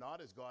glorified him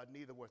not as God,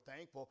 neither were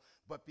thankful,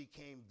 but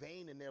became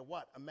vain in their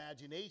what?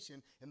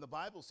 Imagination. And the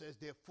Bible says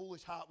their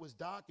foolish heart was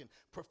darkened.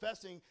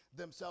 Professing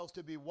themselves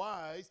to be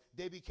wise,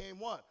 they became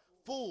what?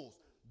 Fools.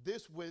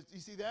 This was, you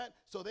see that?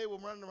 So they were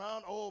running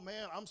around, oh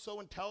man, I'm so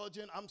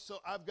intelligent,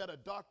 I've got a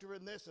doctorate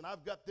in this, and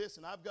I've got this,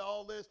 and I've got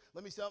all this.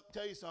 Let me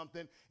tell you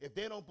something. If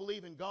they don't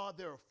believe in God,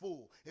 they're a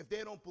fool. If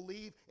they don't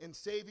believe in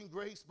saving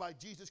grace by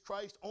Jesus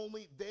Christ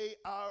only, they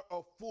are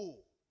a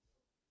fool.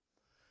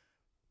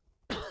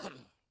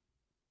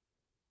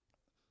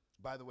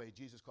 By the way,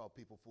 Jesus called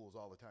people fools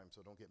all the time,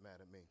 so don't get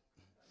mad at me.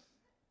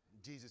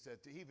 Jesus said,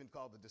 he even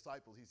called the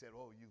disciples, he said,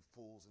 oh, you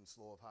fools and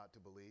slow of heart to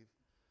believe.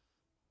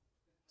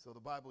 So the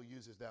Bible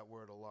uses that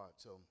word a lot.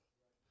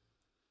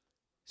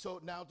 So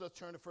now let's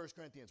turn to 1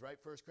 Corinthians, right?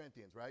 1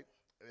 Corinthians, right?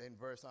 In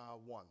verse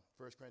 1.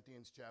 1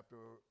 Corinthians chapter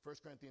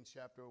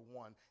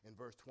 1 in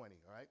verse 20,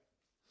 all right?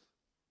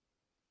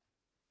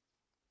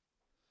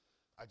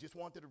 I just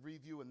wanted to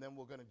review, and then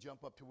we're going to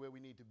jump up to where we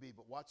need to be.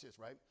 But watch this,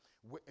 right?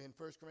 In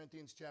 1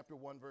 Corinthians chapter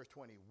 1, verse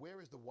 20,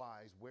 where is the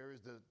wise? Where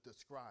is the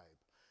scribe?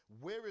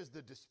 Where is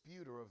the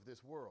disputer of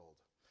this world?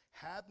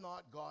 Hath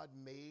not God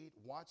made,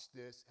 watch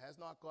this, has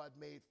not God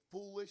made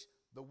foolish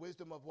the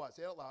wisdom of what?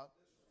 Say it out loud.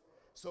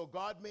 So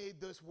God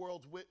made this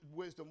world's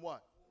wisdom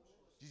what?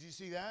 Did you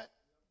see that?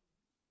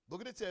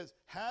 Look at it says,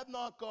 hath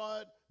not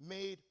God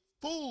made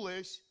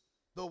foolish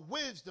the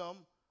wisdom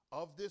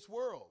of this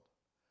world?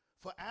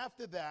 For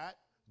after that,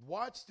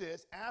 watch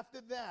this, after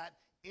that,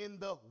 in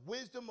the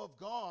wisdom of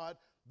God,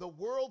 the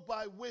world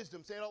by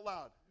wisdom, say it out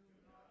loud.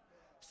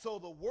 So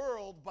the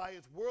world by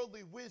its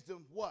worldly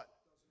wisdom, what?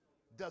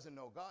 Doesn't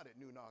know God. It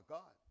knew not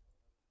God.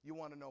 You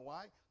want to know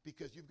why?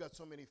 Because you've got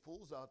so many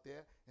fools out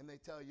there, and they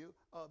tell you,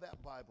 oh,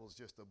 that Bible's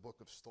just a book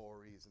of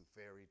stories and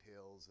fairy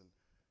tales.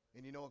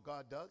 And you know what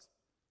God does?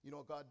 You know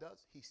what God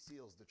does? He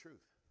seals the truth.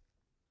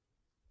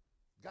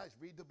 Guys,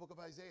 read the book of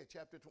Isaiah,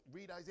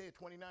 read Isaiah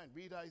 29,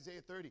 read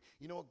Isaiah 30.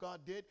 You know what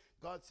God did?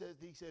 God says,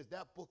 he says,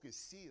 that book is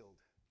sealed.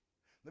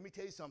 Let me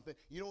tell you something.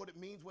 You know what it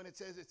means when it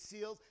says it's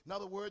sealed? In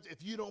other words,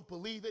 if you don't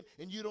believe it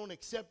and you don't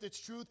accept its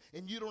truth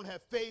and you don't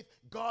have faith,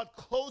 God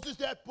closes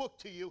that book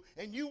to you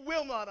and you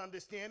will not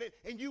understand it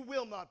and you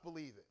will not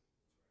believe it.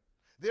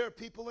 There are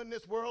people in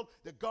this world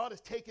that God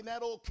has taken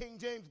that old King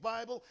James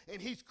Bible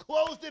and he's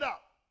closed it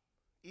up,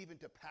 even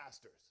to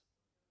pastors.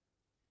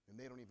 And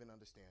they don't even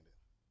understand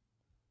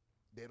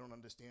it. They don't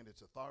understand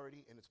its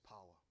authority and its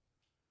power.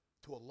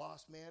 To a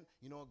lost man,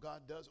 you know what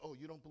God does? Oh,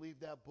 you don't believe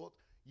that book?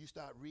 You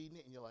start reading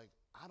it and you're like,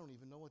 I don't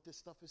even know what this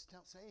stuff is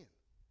saying.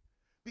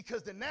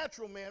 Because the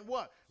natural man,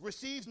 what?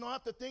 Receives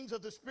not the things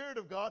of the Spirit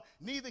of God,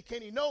 neither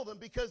can he know them,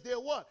 because they're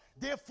what?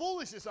 They're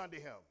foolishness unto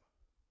him.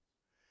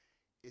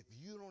 If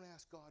you don't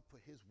ask God for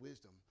his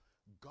wisdom,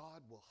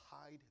 God will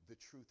hide the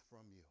truth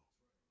from you.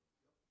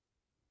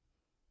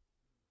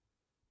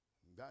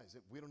 Guys,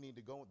 we don't need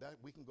to go with that.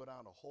 We can go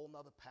down a whole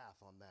nother path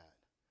on that.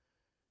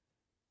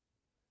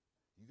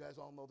 You guys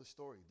all know the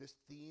story. This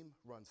theme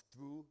runs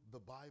through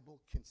the Bible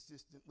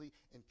consistently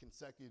and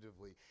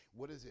consecutively.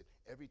 What is it?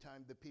 Every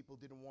time the people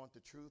didn't want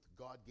the truth,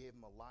 God gave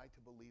them a lie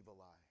to believe a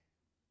lie.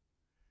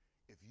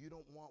 If you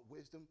don't want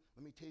wisdom,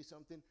 let me tell you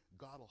something,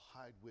 God will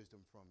hide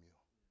wisdom from you.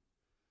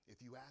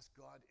 If you ask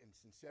God in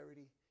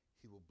sincerity,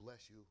 he will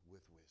bless you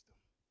with wisdom.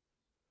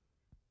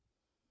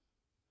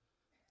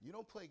 You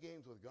don't play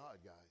games with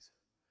God, guys.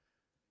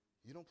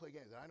 You don't play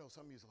games. I know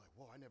some of you are like,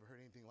 whoa, I never heard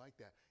anything like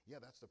that.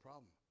 Yeah, that's the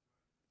problem.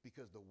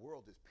 Because the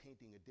world is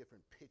painting a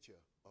different picture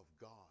of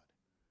God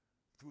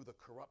through the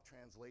corrupt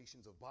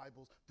translations of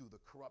Bibles, through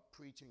the corrupt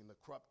preaching and the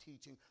corrupt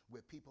teaching,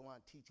 where people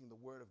aren't teaching the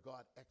Word of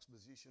God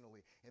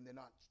expositionally, and they're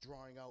not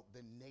drawing out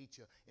the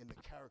nature and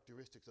the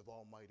characteristics of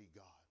Almighty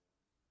God.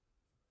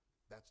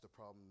 That's the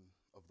problem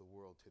of the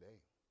world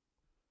today.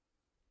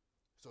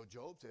 So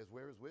Job says,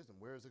 where is wisdom?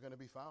 Where is it going to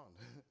be found?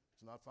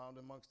 It's not found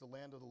amongst the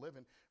land of the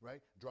living,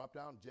 right? Drop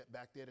down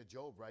back there to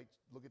Job, right?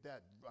 Look at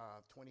that,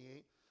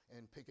 28,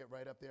 and pick it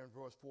right up there in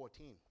verse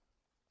 14.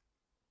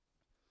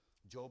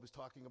 Job is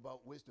talking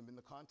about wisdom in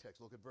the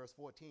context. Look at verse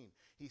 14.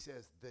 He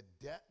says, the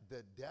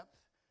depth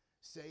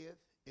saith,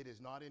 it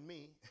is not in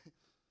me.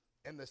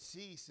 And the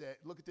sea said,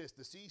 look at this,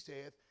 the sea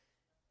saith,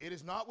 it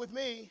is not with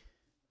me.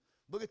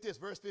 Look at this,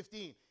 verse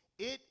 15.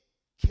 It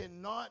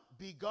cannot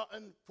be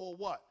gotten for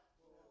what?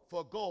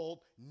 For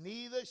gold,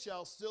 neither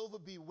shall silver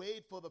be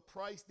weighed for the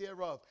price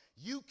thereof.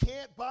 You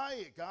can't buy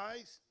it,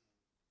 guys.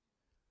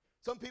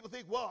 Some people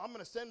think, well, I'm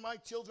going to send my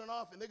children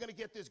off and they're going to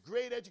get this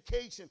great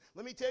education.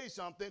 Let me tell you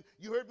something.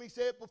 You heard me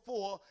say it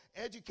before.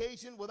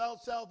 Education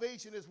without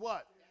salvation is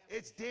what?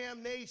 It's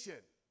damnation.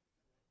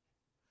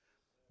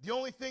 The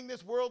only thing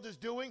this world is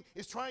doing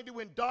is trying to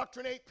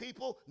indoctrinate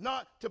people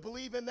not to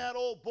believe in that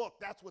old book.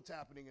 That's what's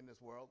happening in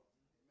this world.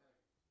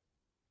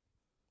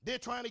 They're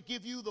trying to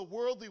give you the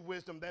worldly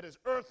wisdom that is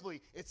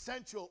earthly, it's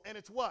sensual, and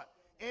it's what?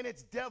 And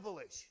it's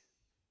devilish.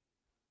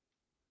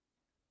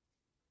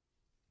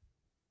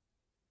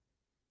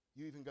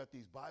 You even got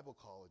these Bible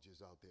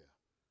colleges out there.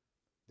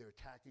 They're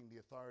attacking the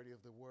authority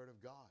of the Word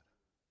of God.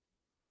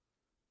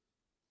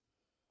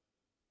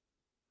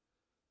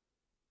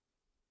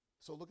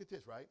 So look at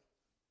this, right?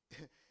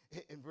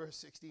 In verse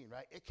 16,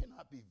 right? It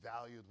cannot be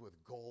valued with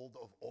gold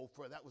of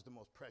Ophir. That was the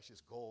most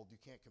precious gold. You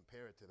can't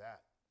compare it to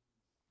that.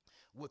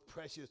 With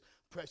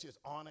precious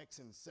onyx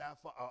and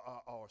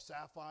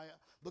sapphire.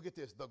 Look at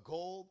this. The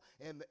gold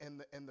and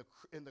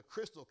the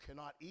crystal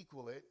cannot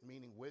equal it,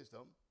 meaning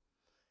wisdom.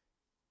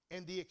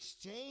 And the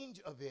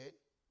exchange of it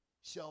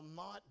shall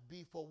not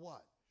be for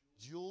what?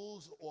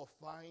 Jewels or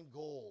fine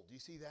gold. Do you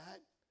see that?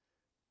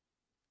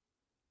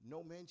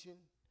 No mention.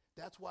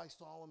 That's why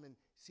Solomon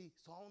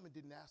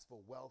didn't ask for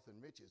wealth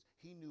and riches.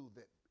 He knew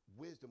that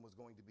wisdom was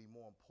going to be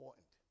more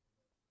important.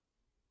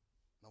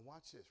 Now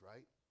watch this,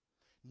 right?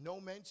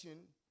 No mention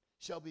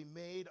shall be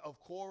made of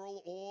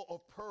coral or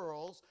of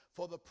pearls,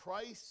 for the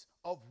price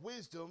of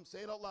wisdom, say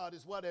it out loud,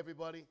 is what,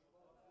 everybody?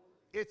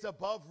 It's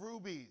above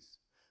rubies.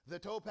 The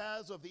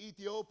topaz of the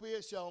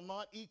Ethiopia shall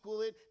not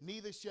equal it,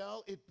 neither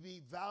shall it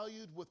be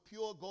valued with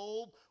pure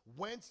gold.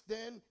 Whence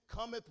then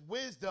cometh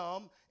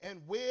wisdom,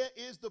 and where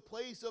is the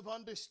place of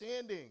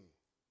understanding?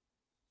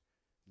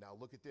 Now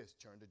look at this.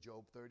 Turn to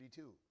Job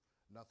 32.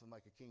 Nothing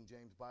like a King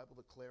James Bible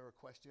to clear a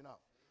question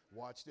up.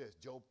 Watch this.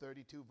 Job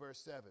 32, verse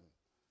 7.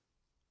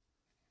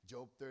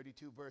 Job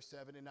 32, verse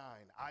 7 and 9.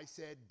 I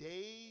said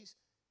days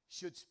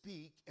should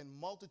speak and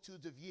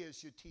multitudes of years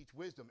should teach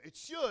wisdom. It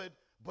should,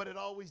 but it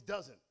always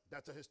doesn't.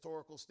 That's a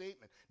historical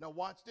statement. Now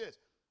watch this.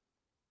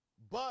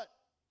 But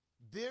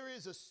there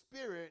is a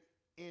spirit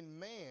in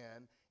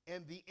man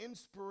and the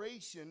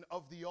inspiration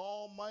of the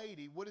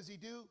Almighty. What does he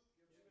do?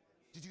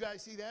 Did you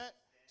guys see that?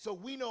 So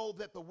we know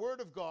that the Word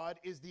of God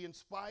is the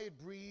inspired,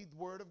 breathed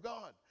Word of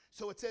God.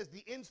 So it says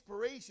the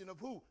inspiration of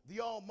who?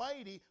 The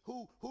Almighty.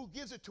 Who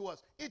gives it to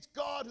us? It's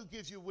God who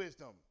gives you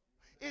wisdom.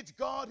 It's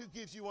God who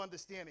gives you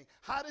understanding.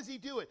 How does he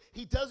do it?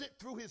 He does it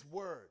through his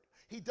Word.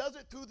 He does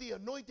it through the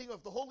anointing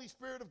of the Holy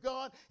Spirit of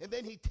God, and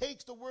then he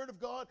takes the Word of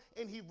God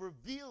and he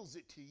reveals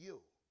it to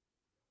you.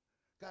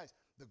 Guys,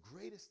 the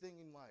greatest thing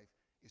in life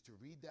is to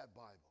read that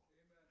Bible.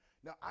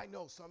 Now, I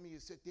know some of you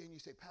sit there and you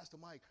say, Pastor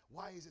Mike,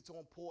 why is it so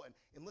important?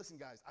 And listen,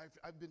 guys,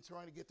 I've been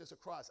trying to get this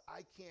across.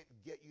 I can't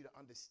get you to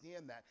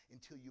understand that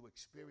until you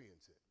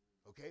experience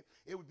it, okay?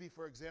 It would be,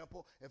 for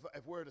example,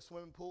 if we're at a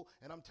swimming pool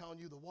and I'm telling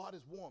you the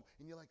water's warm,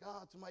 and you're like,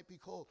 it might be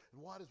cold.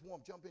 The water's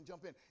warm. Jump in,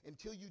 jump in.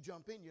 Until you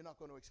jump in, you're not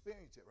going to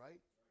experience it, right?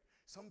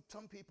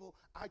 Some people,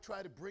 I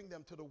try to bring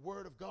them to the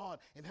Word of God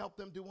and help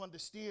them to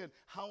understand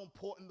how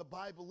important the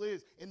Bible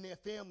is in their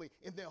family,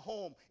 in their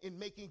home, in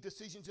making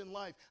decisions in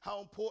life,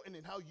 how important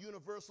and how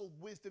universal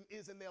wisdom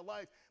is in their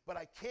life. But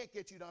I can't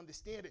get you to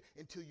understand it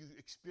until you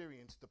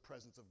experience the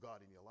presence of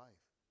God in your life.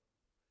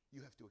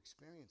 You have to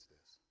experience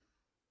this.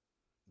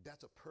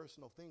 That's a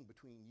personal thing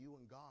between you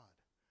and God.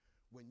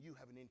 When you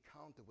have an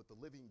encounter with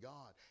the living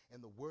God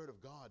and the Word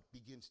of God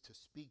begins to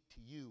speak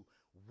to you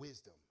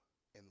wisdom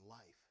and life.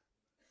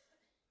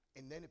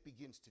 And then it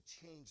begins to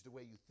change the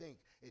way you think.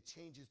 It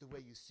changes the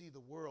way you see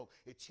the world.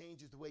 It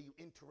changes the way you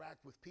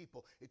interact with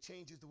people. It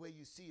changes the way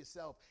you see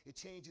yourself. It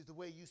changes the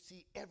way you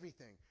see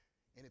everything.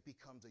 And it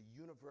becomes a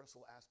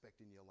universal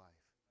aspect in your life.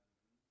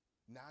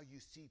 Now you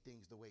see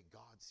things the way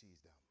God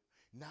sees them.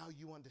 Now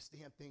you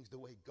understand things the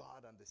way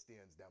God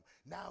understands them.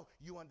 Now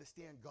you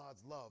understand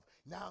God's love.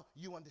 Now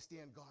you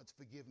understand God's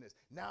forgiveness.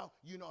 Now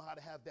you know how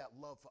to have that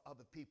love for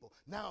other people.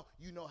 Now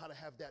you know how to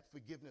have that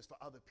forgiveness for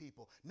other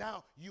people.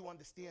 Now you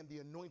understand the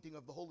anointing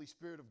of the Holy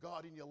Spirit of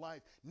God in your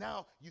life.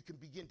 Now you can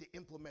begin to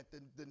implement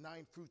the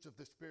 9 fruits of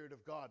the Spirit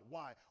of God.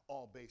 Why?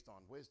 All based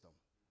on wisdom.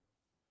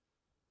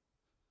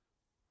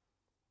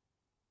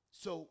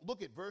 So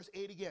look at verse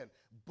 8 again.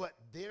 But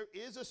there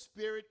is a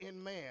spirit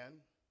in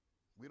man.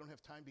 We don't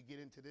have time to get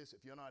into this.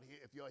 If you're not here,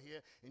 if you're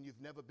here and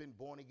you've never been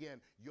born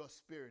again, your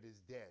spirit is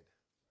dead.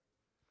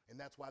 And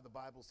that's why the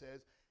Bible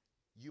says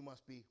you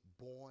must be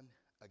born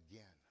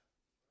again.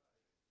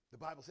 The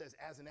Bible says,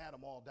 as in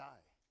Adam, all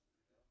die.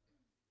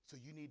 So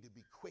you need to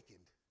be quickened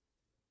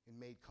and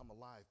made come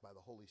alive by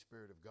the Holy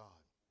Spirit of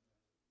God.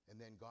 And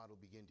then God will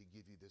begin to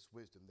give you this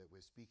wisdom that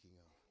we're speaking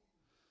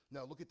of.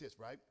 Now look at this,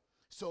 right?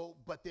 So,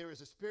 but there is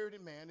a spirit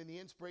in man, and the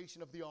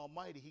inspiration of the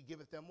Almighty, he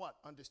giveth them what?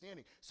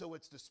 Understanding. So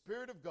it's the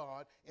Spirit of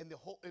God and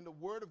the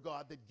Word of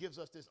God that gives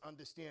us this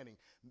understanding.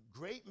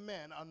 Great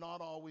men are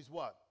not always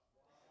what?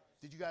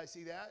 Did you guys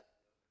see that?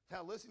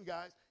 Now listen,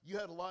 guys, you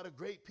had a lot of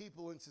great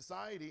people in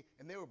society,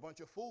 and they were a bunch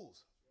of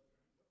fools.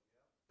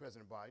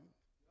 President Biden.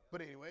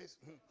 But anyways,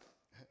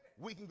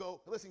 we can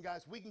go, listen,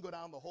 guys, we can go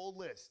down the whole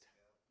list.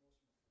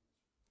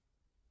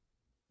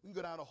 We can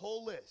go down a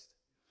whole list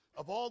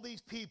of all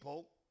these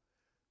people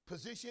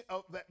position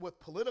that with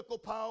political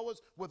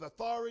powers, with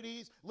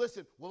authorities,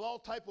 listen, with all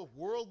type of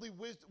worldly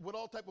wisdom, with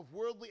all type of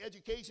worldly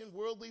education,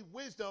 worldly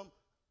wisdom,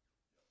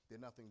 they're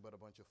nothing but a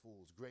bunch of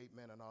fools. Great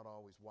men are not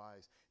always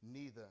wise.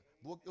 Neither,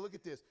 look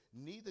at this,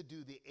 neither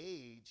do the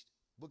aged,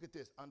 look at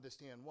this,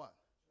 understand what?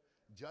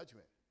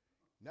 Judgment.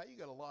 Now you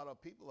got a lot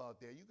of people out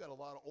there, you got a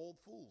lot of old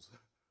fools.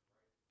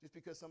 Just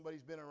because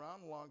somebody's been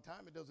around a long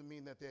time, it doesn't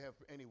mean that they have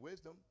any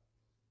wisdom.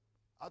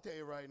 I'll tell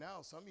you right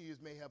now, some of you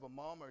may have a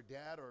mom or a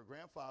dad or a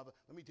grandfather.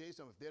 Let me tell you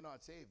something. If they're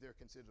not saved, they're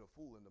considered a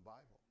fool in the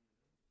Bible.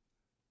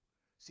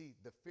 See,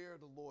 the fear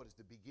of the Lord is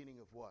the beginning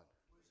of what?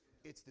 Wisdom.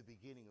 It's the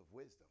beginning of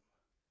wisdom.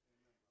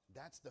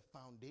 That's the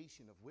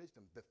foundation of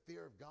wisdom. The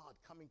fear of God,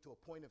 coming to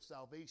a point of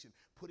salvation,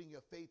 putting your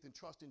faith and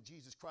trust in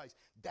Jesus Christ.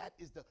 That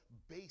is the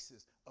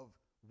basis of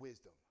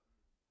wisdom.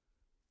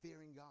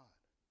 Fearing God.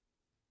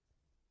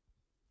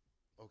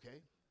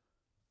 Okay?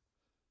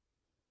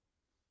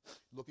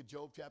 Look at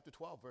Job chapter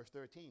 12, verse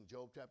 13.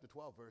 Job chapter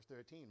 12, verse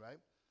 13, right?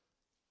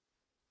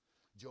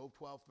 Job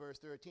 12, verse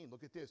 13.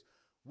 Look at this.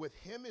 With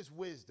him is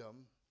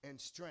wisdom and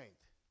strength.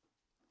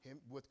 Him,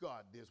 with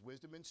God, there's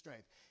wisdom and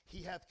strength.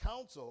 He hath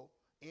counsel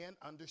and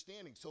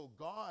understanding. So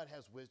God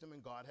has wisdom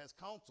and God has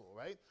counsel,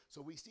 right?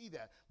 So we see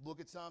that. Look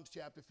at Psalms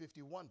chapter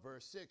 51,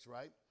 verse 6,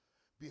 right?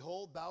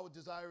 Behold, thou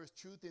desirest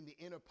truth in the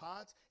inner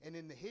parts, and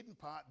in the hidden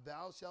part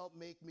thou shalt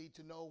make me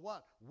to know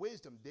what?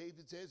 Wisdom.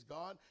 David says,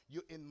 God,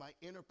 you in my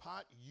inner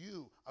part,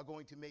 you are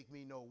going to make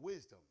me know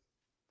wisdom.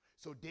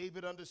 So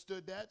David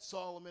understood that.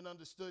 Solomon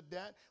understood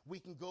that. We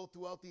can go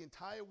throughout the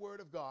entire Word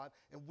of God,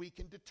 and we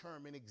can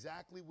determine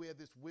exactly where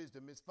this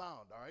wisdom is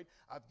found, all right?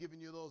 I've given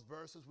you those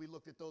verses. We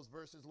looked at those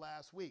verses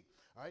last week,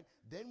 all right?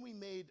 Then we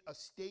made a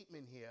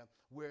statement here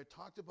where it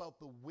talked about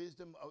the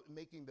wisdom of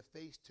making the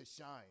face to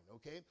shine,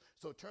 okay?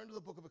 So turn to the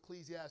book of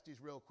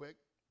Ecclesiastes real quick.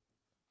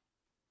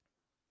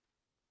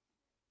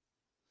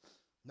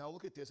 Now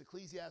look at this,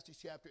 Ecclesiastes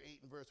chapter 8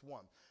 and verse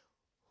 1.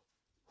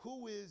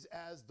 Who is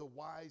as the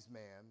wise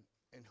man,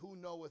 and who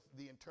knoweth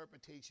the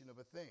interpretation of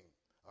a thing?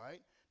 All right.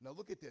 Now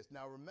look at this.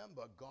 Now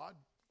remember, God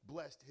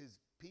blessed his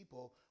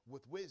people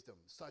with wisdom,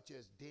 such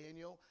as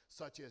Daniel,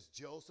 such as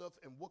Joseph.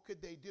 And what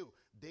could they do?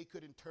 They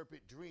could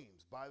interpret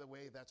dreams. By the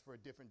way, that's for a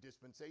different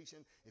dispensation.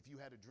 If you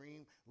had a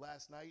dream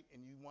last night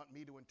and you want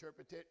me to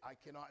interpret it, I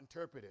cannot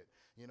interpret it.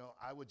 You know,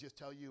 I would just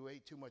tell you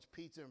ate too much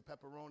pizza and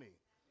pepperoni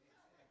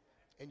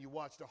and you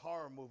watched a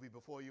horror movie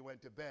before you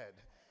went to bed.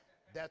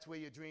 That's where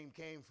your dream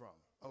came from,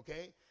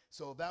 okay?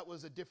 So that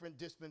was a different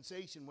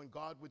dispensation when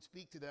God would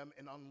speak to them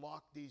and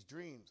unlock these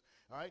dreams,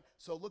 all right?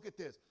 So look at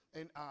this.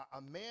 And a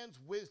man's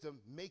wisdom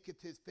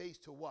maketh his face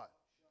to what?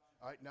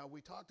 All right, now we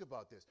talked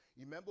about this.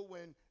 You remember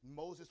when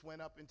Moses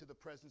went up into the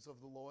presence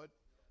of the Lord?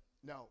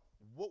 Now,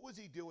 what was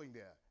he doing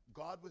there?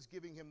 God was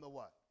giving him the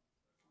what?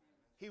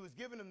 He was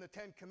giving him the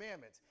 10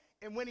 Commandments.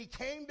 And when he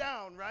came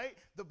down, right,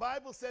 the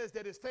Bible says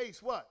that his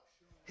face what?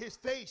 His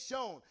face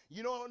shone.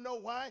 You don't know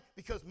why?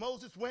 Because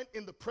Moses went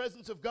in the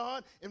presence of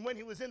God, and when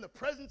he was in the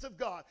presence of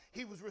God,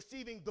 he was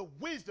receiving the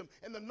wisdom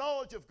and the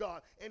knowledge of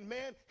God. And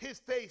man, his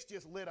face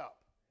just lit up.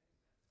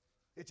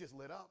 It just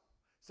lit up.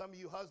 Some of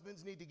you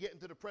husbands need to get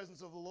into the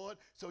presence of the Lord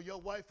so your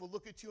wife will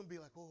look at you and be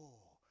like, oh.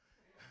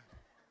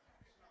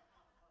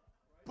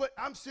 But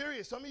I'm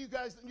serious. Some of you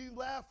guys, you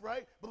laugh,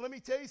 right? But let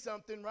me tell you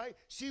something, right?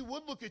 She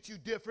would look at you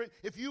different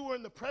if you were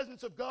in the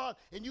presence of God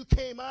and you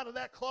came out of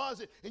that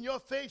closet and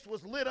your face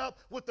was lit up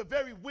with the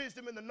very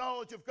wisdom and the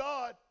knowledge of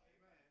God.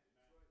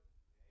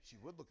 She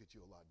would look at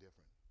you a lot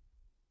different.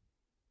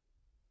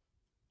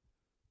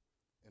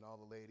 And all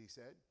the ladies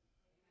said,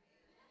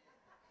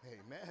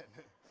 Amen.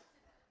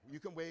 You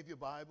can wave your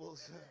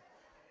Bibles.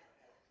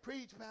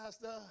 Preach,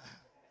 Pastor.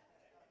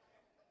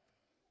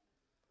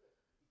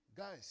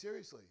 Guys,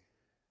 seriously.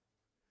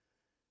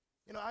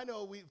 You know, I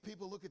know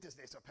people look at this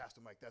and they say,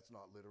 Pastor Mike, that's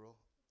not literal.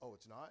 Oh,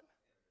 it's not?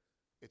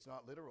 It's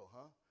not literal,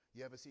 huh?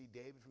 You ever see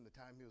David from the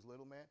time he was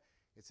little, man?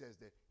 It says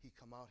that he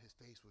come out, his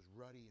face was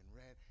ruddy and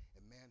red,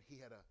 and man, he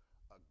had a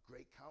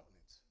great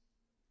countenance.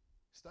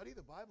 Study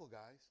the Bible,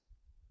 guys.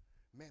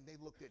 Man, they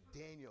looked at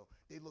Daniel.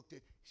 They looked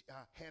at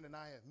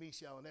Hananiah,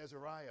 Mishael, and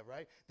Azariah,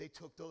 right? They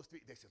took those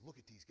three. They said,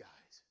 look at these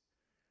guys.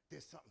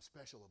 There's something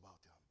special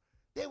about them.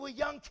 They were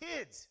young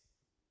kids.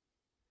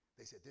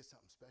 They said, there's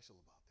something special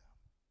about them.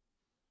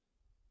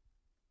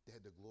 They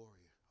had the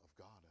glory of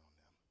God on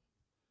them,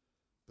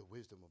 the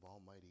wisdom of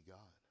Almighty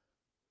God.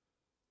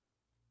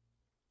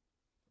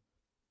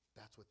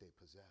 That's what they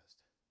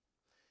possessed.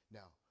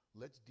 Now,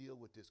 let's deal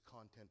with this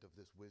content of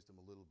this wisdom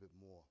a little bit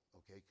more,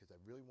 okay? Because I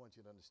really want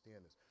you to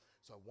understand this.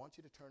 So I want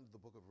you to turn to the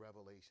book of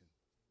Revelation,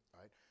 all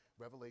right?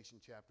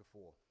 Revelation chapter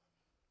 4.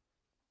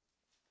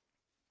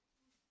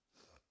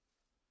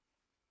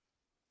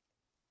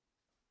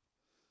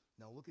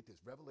 Now look at this,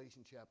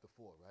 Revelation chapter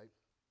 4, right?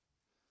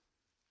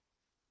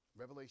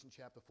 Revelation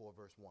chapter 4,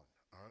 verse 1,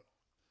 all right?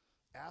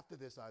 After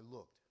this I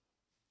looked,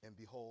 and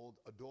behold,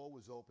 a door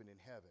was opened in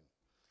heaven,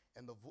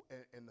 and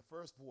the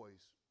first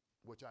voice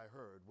which I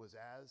heard was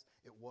as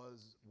it were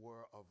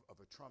of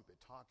a trumpet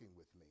talking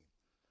with me.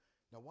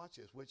 Now watch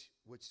this, which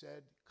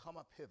said, come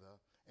up hither,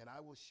 and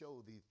I will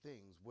show thee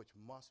things which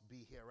must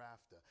be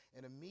hereafter.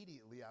 And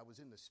immediately I was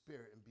in the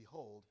spirit, and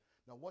behold,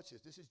 now watch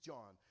this, this is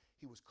John.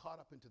 He was caught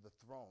up into the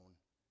throne,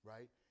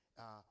 right,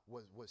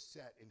 was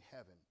set in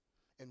heaven.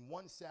 And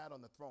one sat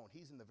on the throne.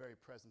 He's in the very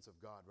presence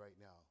of God right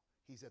now.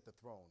 He's at the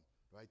throne,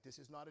 right? This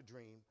is not a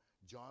dream.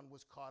 John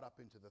was caught up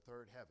into the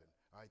third heaven,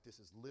 all right? This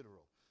is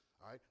literal.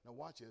 All right. Now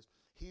watch this.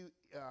 He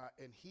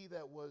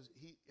that was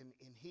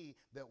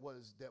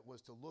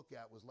to look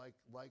at was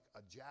like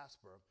a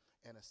jasper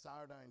and a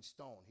sardine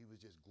stone. He was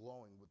just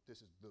glowing with,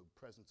 this is the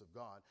presence of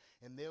God.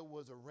 And there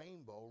was a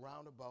rainbow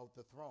round about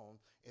the throne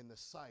in the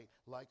sight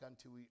like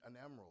unto an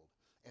emerald.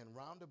 And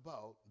round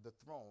about the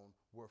throne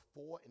were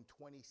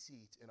 24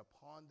 seats, and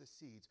upon the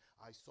seats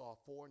I saw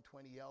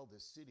 24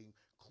 elders sitting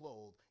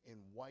clothed in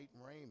white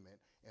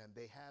raiment, and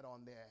they had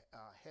on their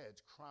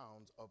heads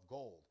crowns of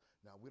gold.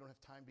 Now, we don't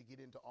have time to get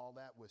into all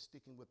that. We're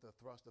sticking with the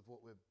thrust of what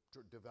we're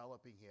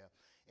developing here.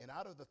 And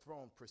out of the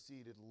throne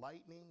proceeded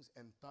lightnings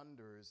and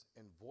thunders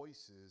and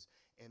voices,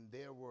 and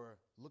there were,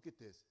 look at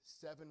this,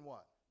 7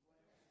 what?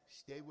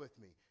 Stay with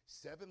me.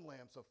 7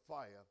 lamps of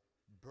fire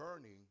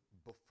burning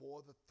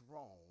before the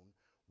throne,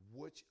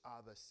 which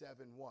are the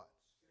 7 what?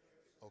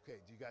 Okay,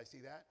 do you guys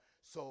see that?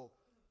 So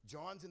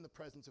John's in the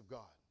presence of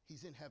God.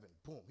 He's in heaven.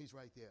 Boom, he's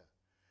right there.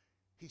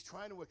 He's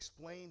trying to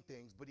explain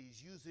things, but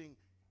he's using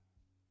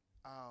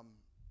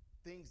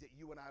things that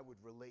you and I would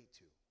relate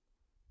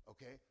to,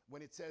 okay?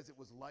 When it says it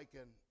was like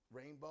a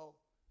rainbow,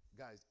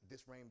 guys,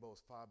 this rainbow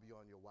is far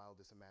beyond your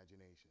wildest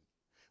imagination.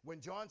 When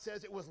John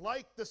says it was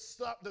like the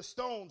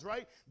stones,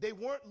 right? They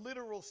weren't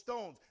literal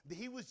stones.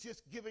 He was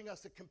just giving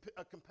us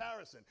a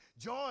comparison.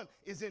 John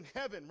is in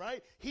heaven,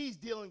 right? He's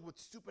dealing with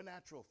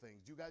supernatural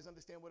things. Do you guys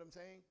understand what I'm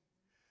saying?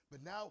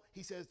 But now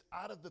he says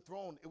out of the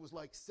throne, it was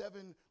like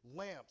 7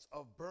 lamps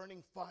of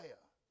burning fire.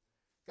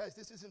 Guys,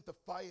 this isn't the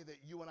fire that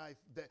you and I,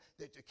 that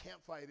your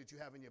campfire that you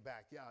have in your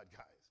backyard,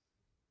 guys,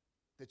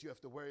 that you have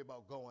to worry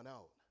about going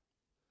out.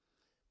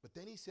 But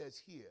then he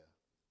says here,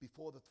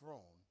 before the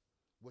throne,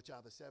 which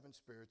are the 7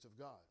 spirits of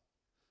God.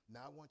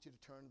 Now I want you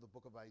to turn to the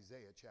book of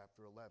Isaiah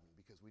chapter 11,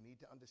 because we need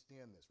to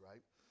understand this,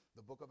 right?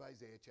 The book of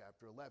Isaiah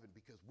chapter 11,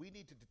 because we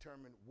need to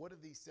determine what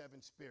are these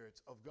 7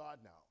 spirits of God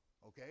now,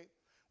 okay?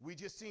 We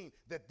just seen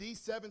that these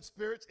 7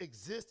 spirits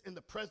exist in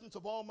the presence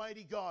of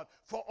Almighty God.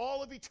 For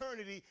all of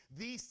eternity,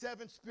 these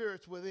 7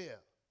 spirits were there.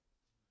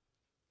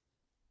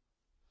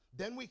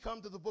 Then we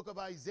come to the book of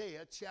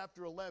Isaiah,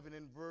 chapter 11,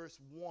 in verse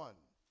 1.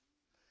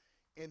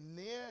 And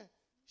there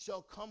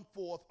shall come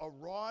forth a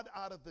rod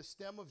out of the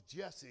stem of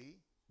Jesse.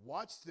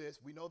 Watch this.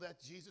 We know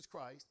that's Jesus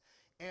Christ.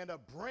 And a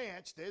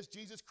branch, there's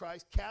Jesus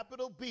Christ,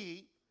 capital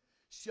B,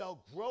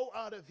 shall grow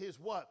out of his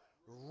what?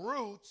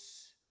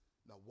 Roots.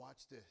 Now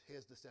watch this.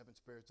 Here's the 7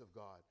 spirits of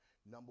God.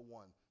 Number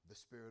 1, the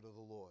Spirit of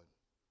the Lord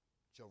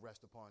shall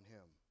rest upon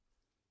him.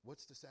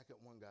 What's the second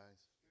one,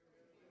 guys?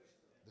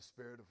 The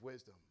Spirit of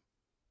wisdom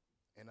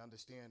and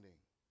understanding.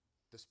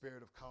 The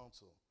Spirit of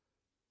counsel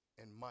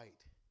and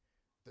might.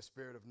 The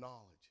Spirit of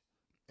knowledge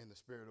and the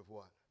Spirit of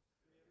what?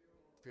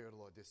 Fear of the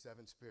Lord. There's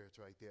 7 spirits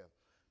right there.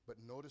 But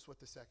notice what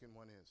the second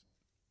one is.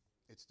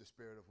 It's the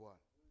Spirit of what?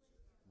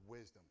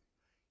 Wisdom.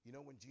 You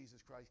know, when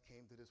Jesus Christ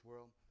came to this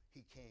world,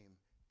 he came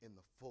in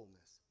the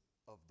fullness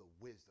of the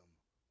wisdom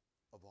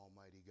of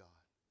Almighty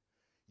God.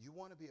 You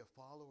want to be a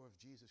follower of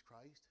Jesus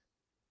Christ?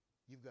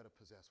 You've got to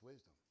possess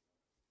wisdom.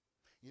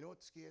 You know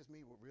what scares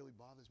me, what really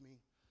bothers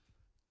me?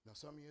 Now,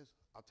 some years,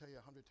 I'll tell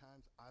you 100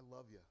 times, I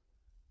love you.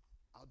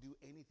 I'll do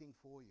anything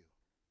for you.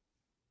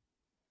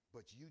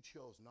 But you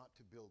chose not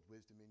to build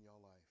wisdom in your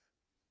life.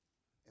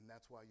 And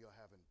that's why you're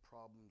having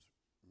problems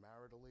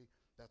maritally.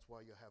 That's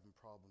why you're having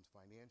problems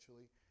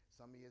financially.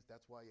 Some of you,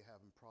 that's why you're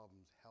having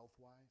problems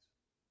health-wise.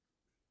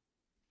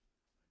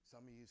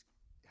 Some of you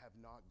have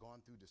not gone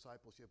through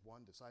discipleship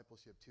 1,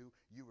 discipleship 2.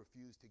 You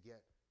refuse to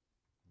get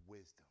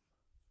wisdom.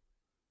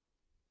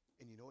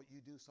 And you know what you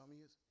do, some of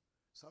you?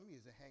 Some of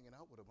you are hanging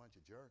out with a bunch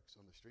of jerks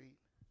on the street.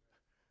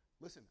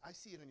 Listen, I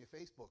see it on your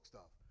Facebook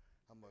stuff.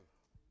 I'm like,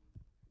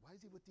 why is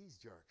he with these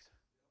jerks?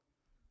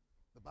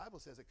 The Bible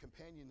says a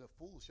companion of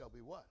fools shall be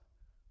what?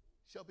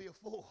 Shall be a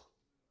fool.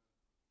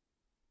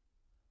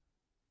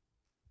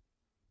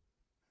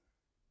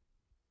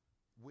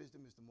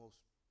 Wisdom is the most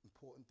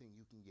important thing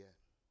you can get.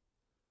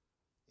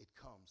 It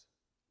comes,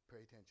 pay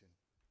attention,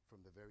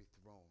 from the very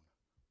throne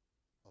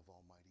of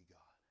Almighty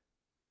God.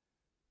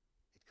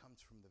 It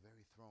comes from the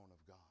very throne of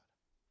God.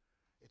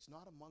 It's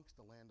not amongst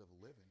the land of the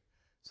living.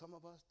 Some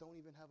of us don't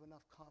even have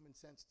enough common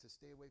sense to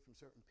stay away from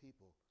certain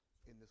people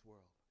in this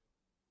world.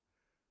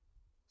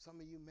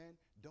 Some of you men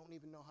don't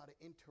even know how to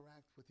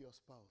interact with your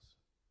spouse.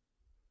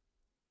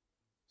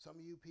 Some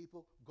of you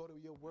people go to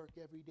your work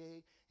every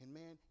day and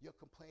man, you're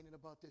complaining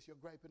about this, you're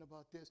griping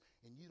about this,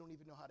 and you don't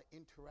even know how to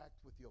interact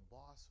with your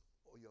boss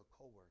or your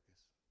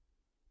coworkers.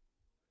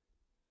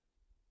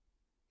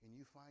 And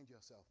you find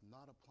yourself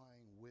not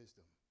applying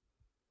wisdom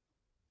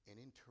and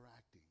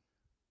interacting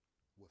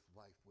with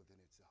life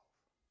within itself.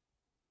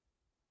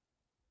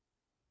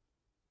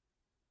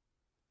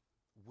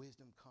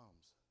 Wisdom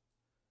comes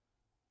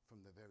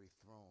from the very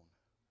throne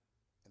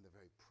and the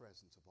very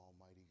presence of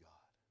Almighty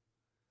God.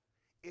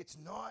 It's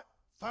not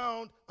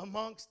found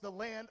amongst the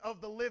land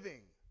of the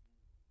living.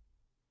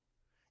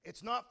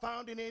 It's not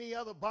found in any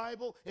other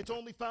Bible. It's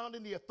only found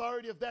in the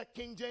authority of that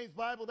King James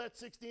Bible, that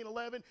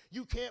 1611.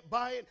 You can't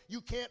buy it.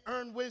 You can't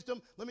earn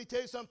wisdom. Let me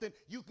tell you something.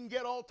 You can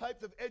get all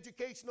types of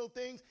educational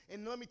things,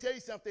 and let me tell you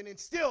something, and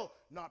still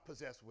not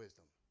possess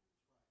wisdom.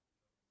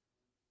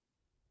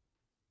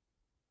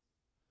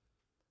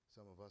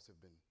 Some of us have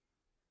been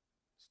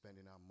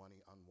spending our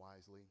money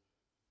unwisely.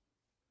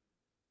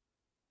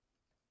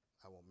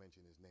 I won't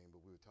mention his name,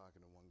 but we were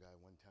talking to one guy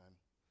one time.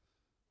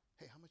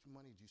 Hey, how much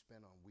money did you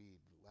spend on weed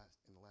in the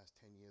last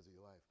 10 years of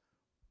your life?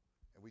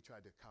 And we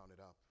tried to count it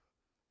up.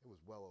 It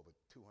was well over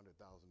 $200,000,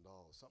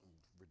 something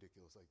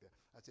ridiculous like that.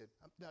 I said,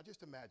 now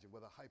just imagine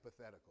with a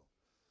hypothetical.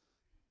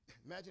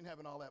 Imagine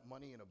having all that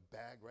money in a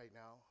bag right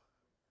now.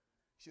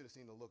 Should have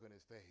seen the look on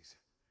his face.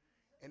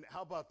 And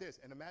how about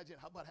this? And imagine,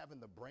 how about having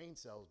the brain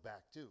cells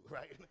back too,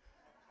 right?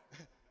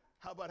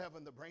 How about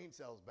having the brain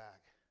cells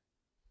back?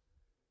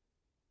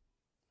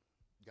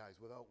 Guys,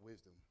 without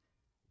wisdom,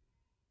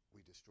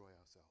 we destroy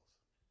ourselves.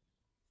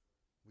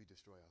 We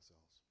destroy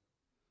ourselves.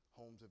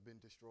 Homes have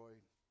been destroyed.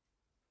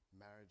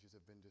 Marriages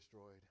have been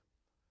destroyed.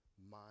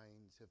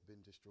 Minds have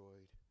been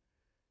destroyed.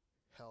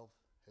 Health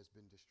has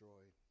been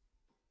destroyed.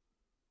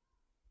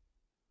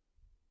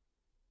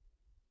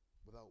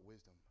 Without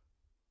wisdom,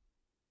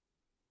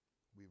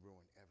 we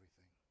ruin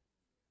everything.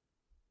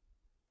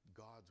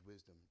 God's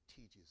wisdom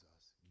teaches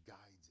us,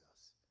 guides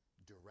us,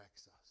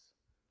 directs us,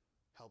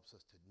 helps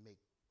us to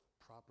make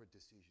proper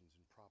decisions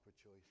and proper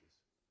choices.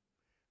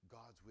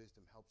 God's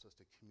wisdom helps us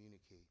to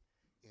communicate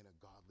in a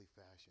godly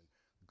fashion.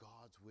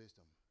 God's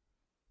wisdom,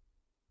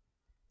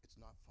 it's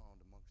not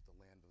found amongst the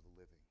land of the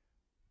living.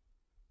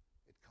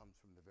 It comes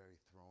from the very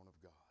throne of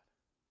God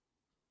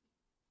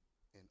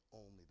and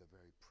only the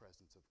very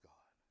presence of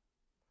God.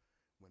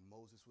 When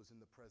Moses was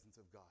in the presence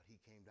of God, he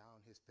came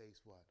down, his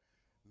face what?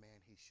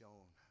 Man, he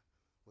shone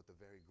with the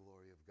very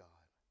glory of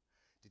God.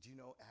 Did you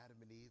know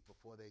Adam and Eve,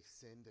 before they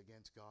sinned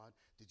against God,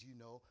 did you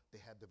know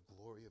they had the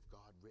glory of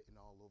God written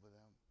all over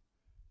them?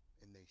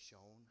 And they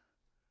shone.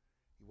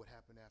 What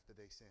happened after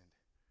they sinned?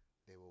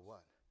 They were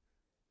what?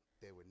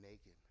 They were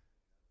naked.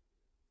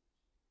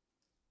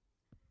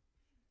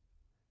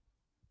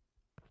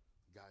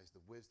 Guys,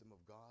 the wisdom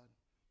of God,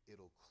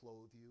 it'll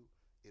clothe you,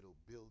 it'll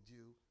build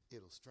you,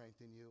 it'll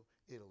strengthen you,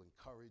 it'll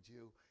encourage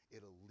you,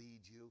 it'll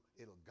lead you,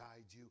 it'll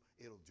guide you,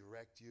 it'll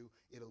direct you,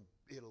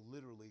 it'll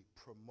literally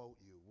promote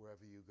you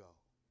wherever you go.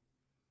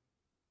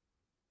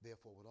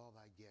 Therefore, with all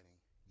thy getting,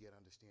 get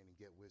understanding,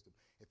 get wisdom.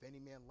 If any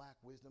man lack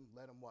wisdom,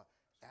 let him what?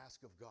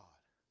 Ask of God.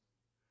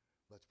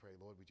 Let's pray.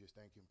 Lord, we just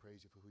thank you and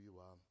praise you for who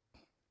you are.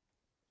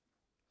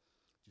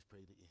 Just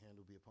pray that your hand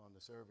will be upon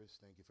the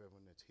service. Thank you for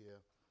everyone that's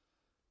here.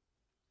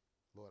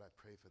 Lord, I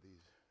pray for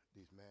these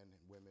men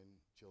and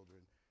women,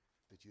 children,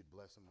 that you'd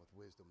bless them with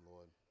wisdom,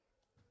 Lord.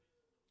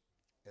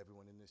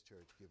 Everyone in this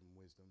church, give them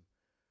wisdom.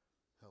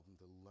 Help them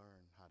to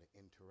learn how to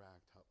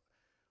interact.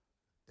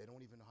 They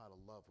don't even know how to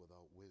love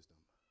without wisdom.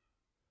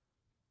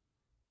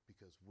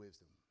 Because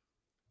wisdom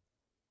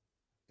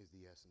is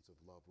the essence of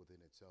love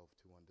within itself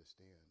to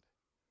understand.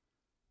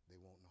 They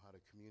won't know how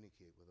to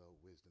communicate without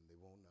wisdom. They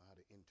won't know how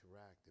to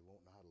interact. They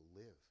won't know how to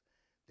live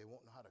They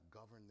won't know how to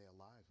govern their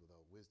lives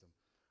without wisdom.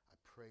 I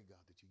pray,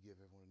 God, that you give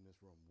everyone in this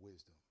room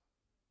wisdom.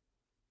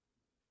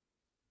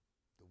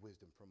 The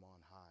wisdom from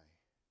on high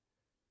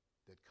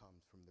that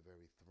comes from the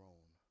very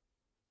throne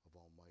of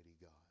Almighty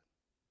God.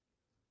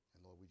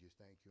 And Lord, we just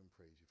thank you and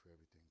praise you for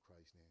everything. In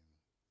Christ's name,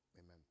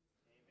 amen.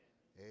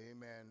 Amen.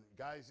 Amen.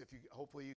 Guys, if you hopefully you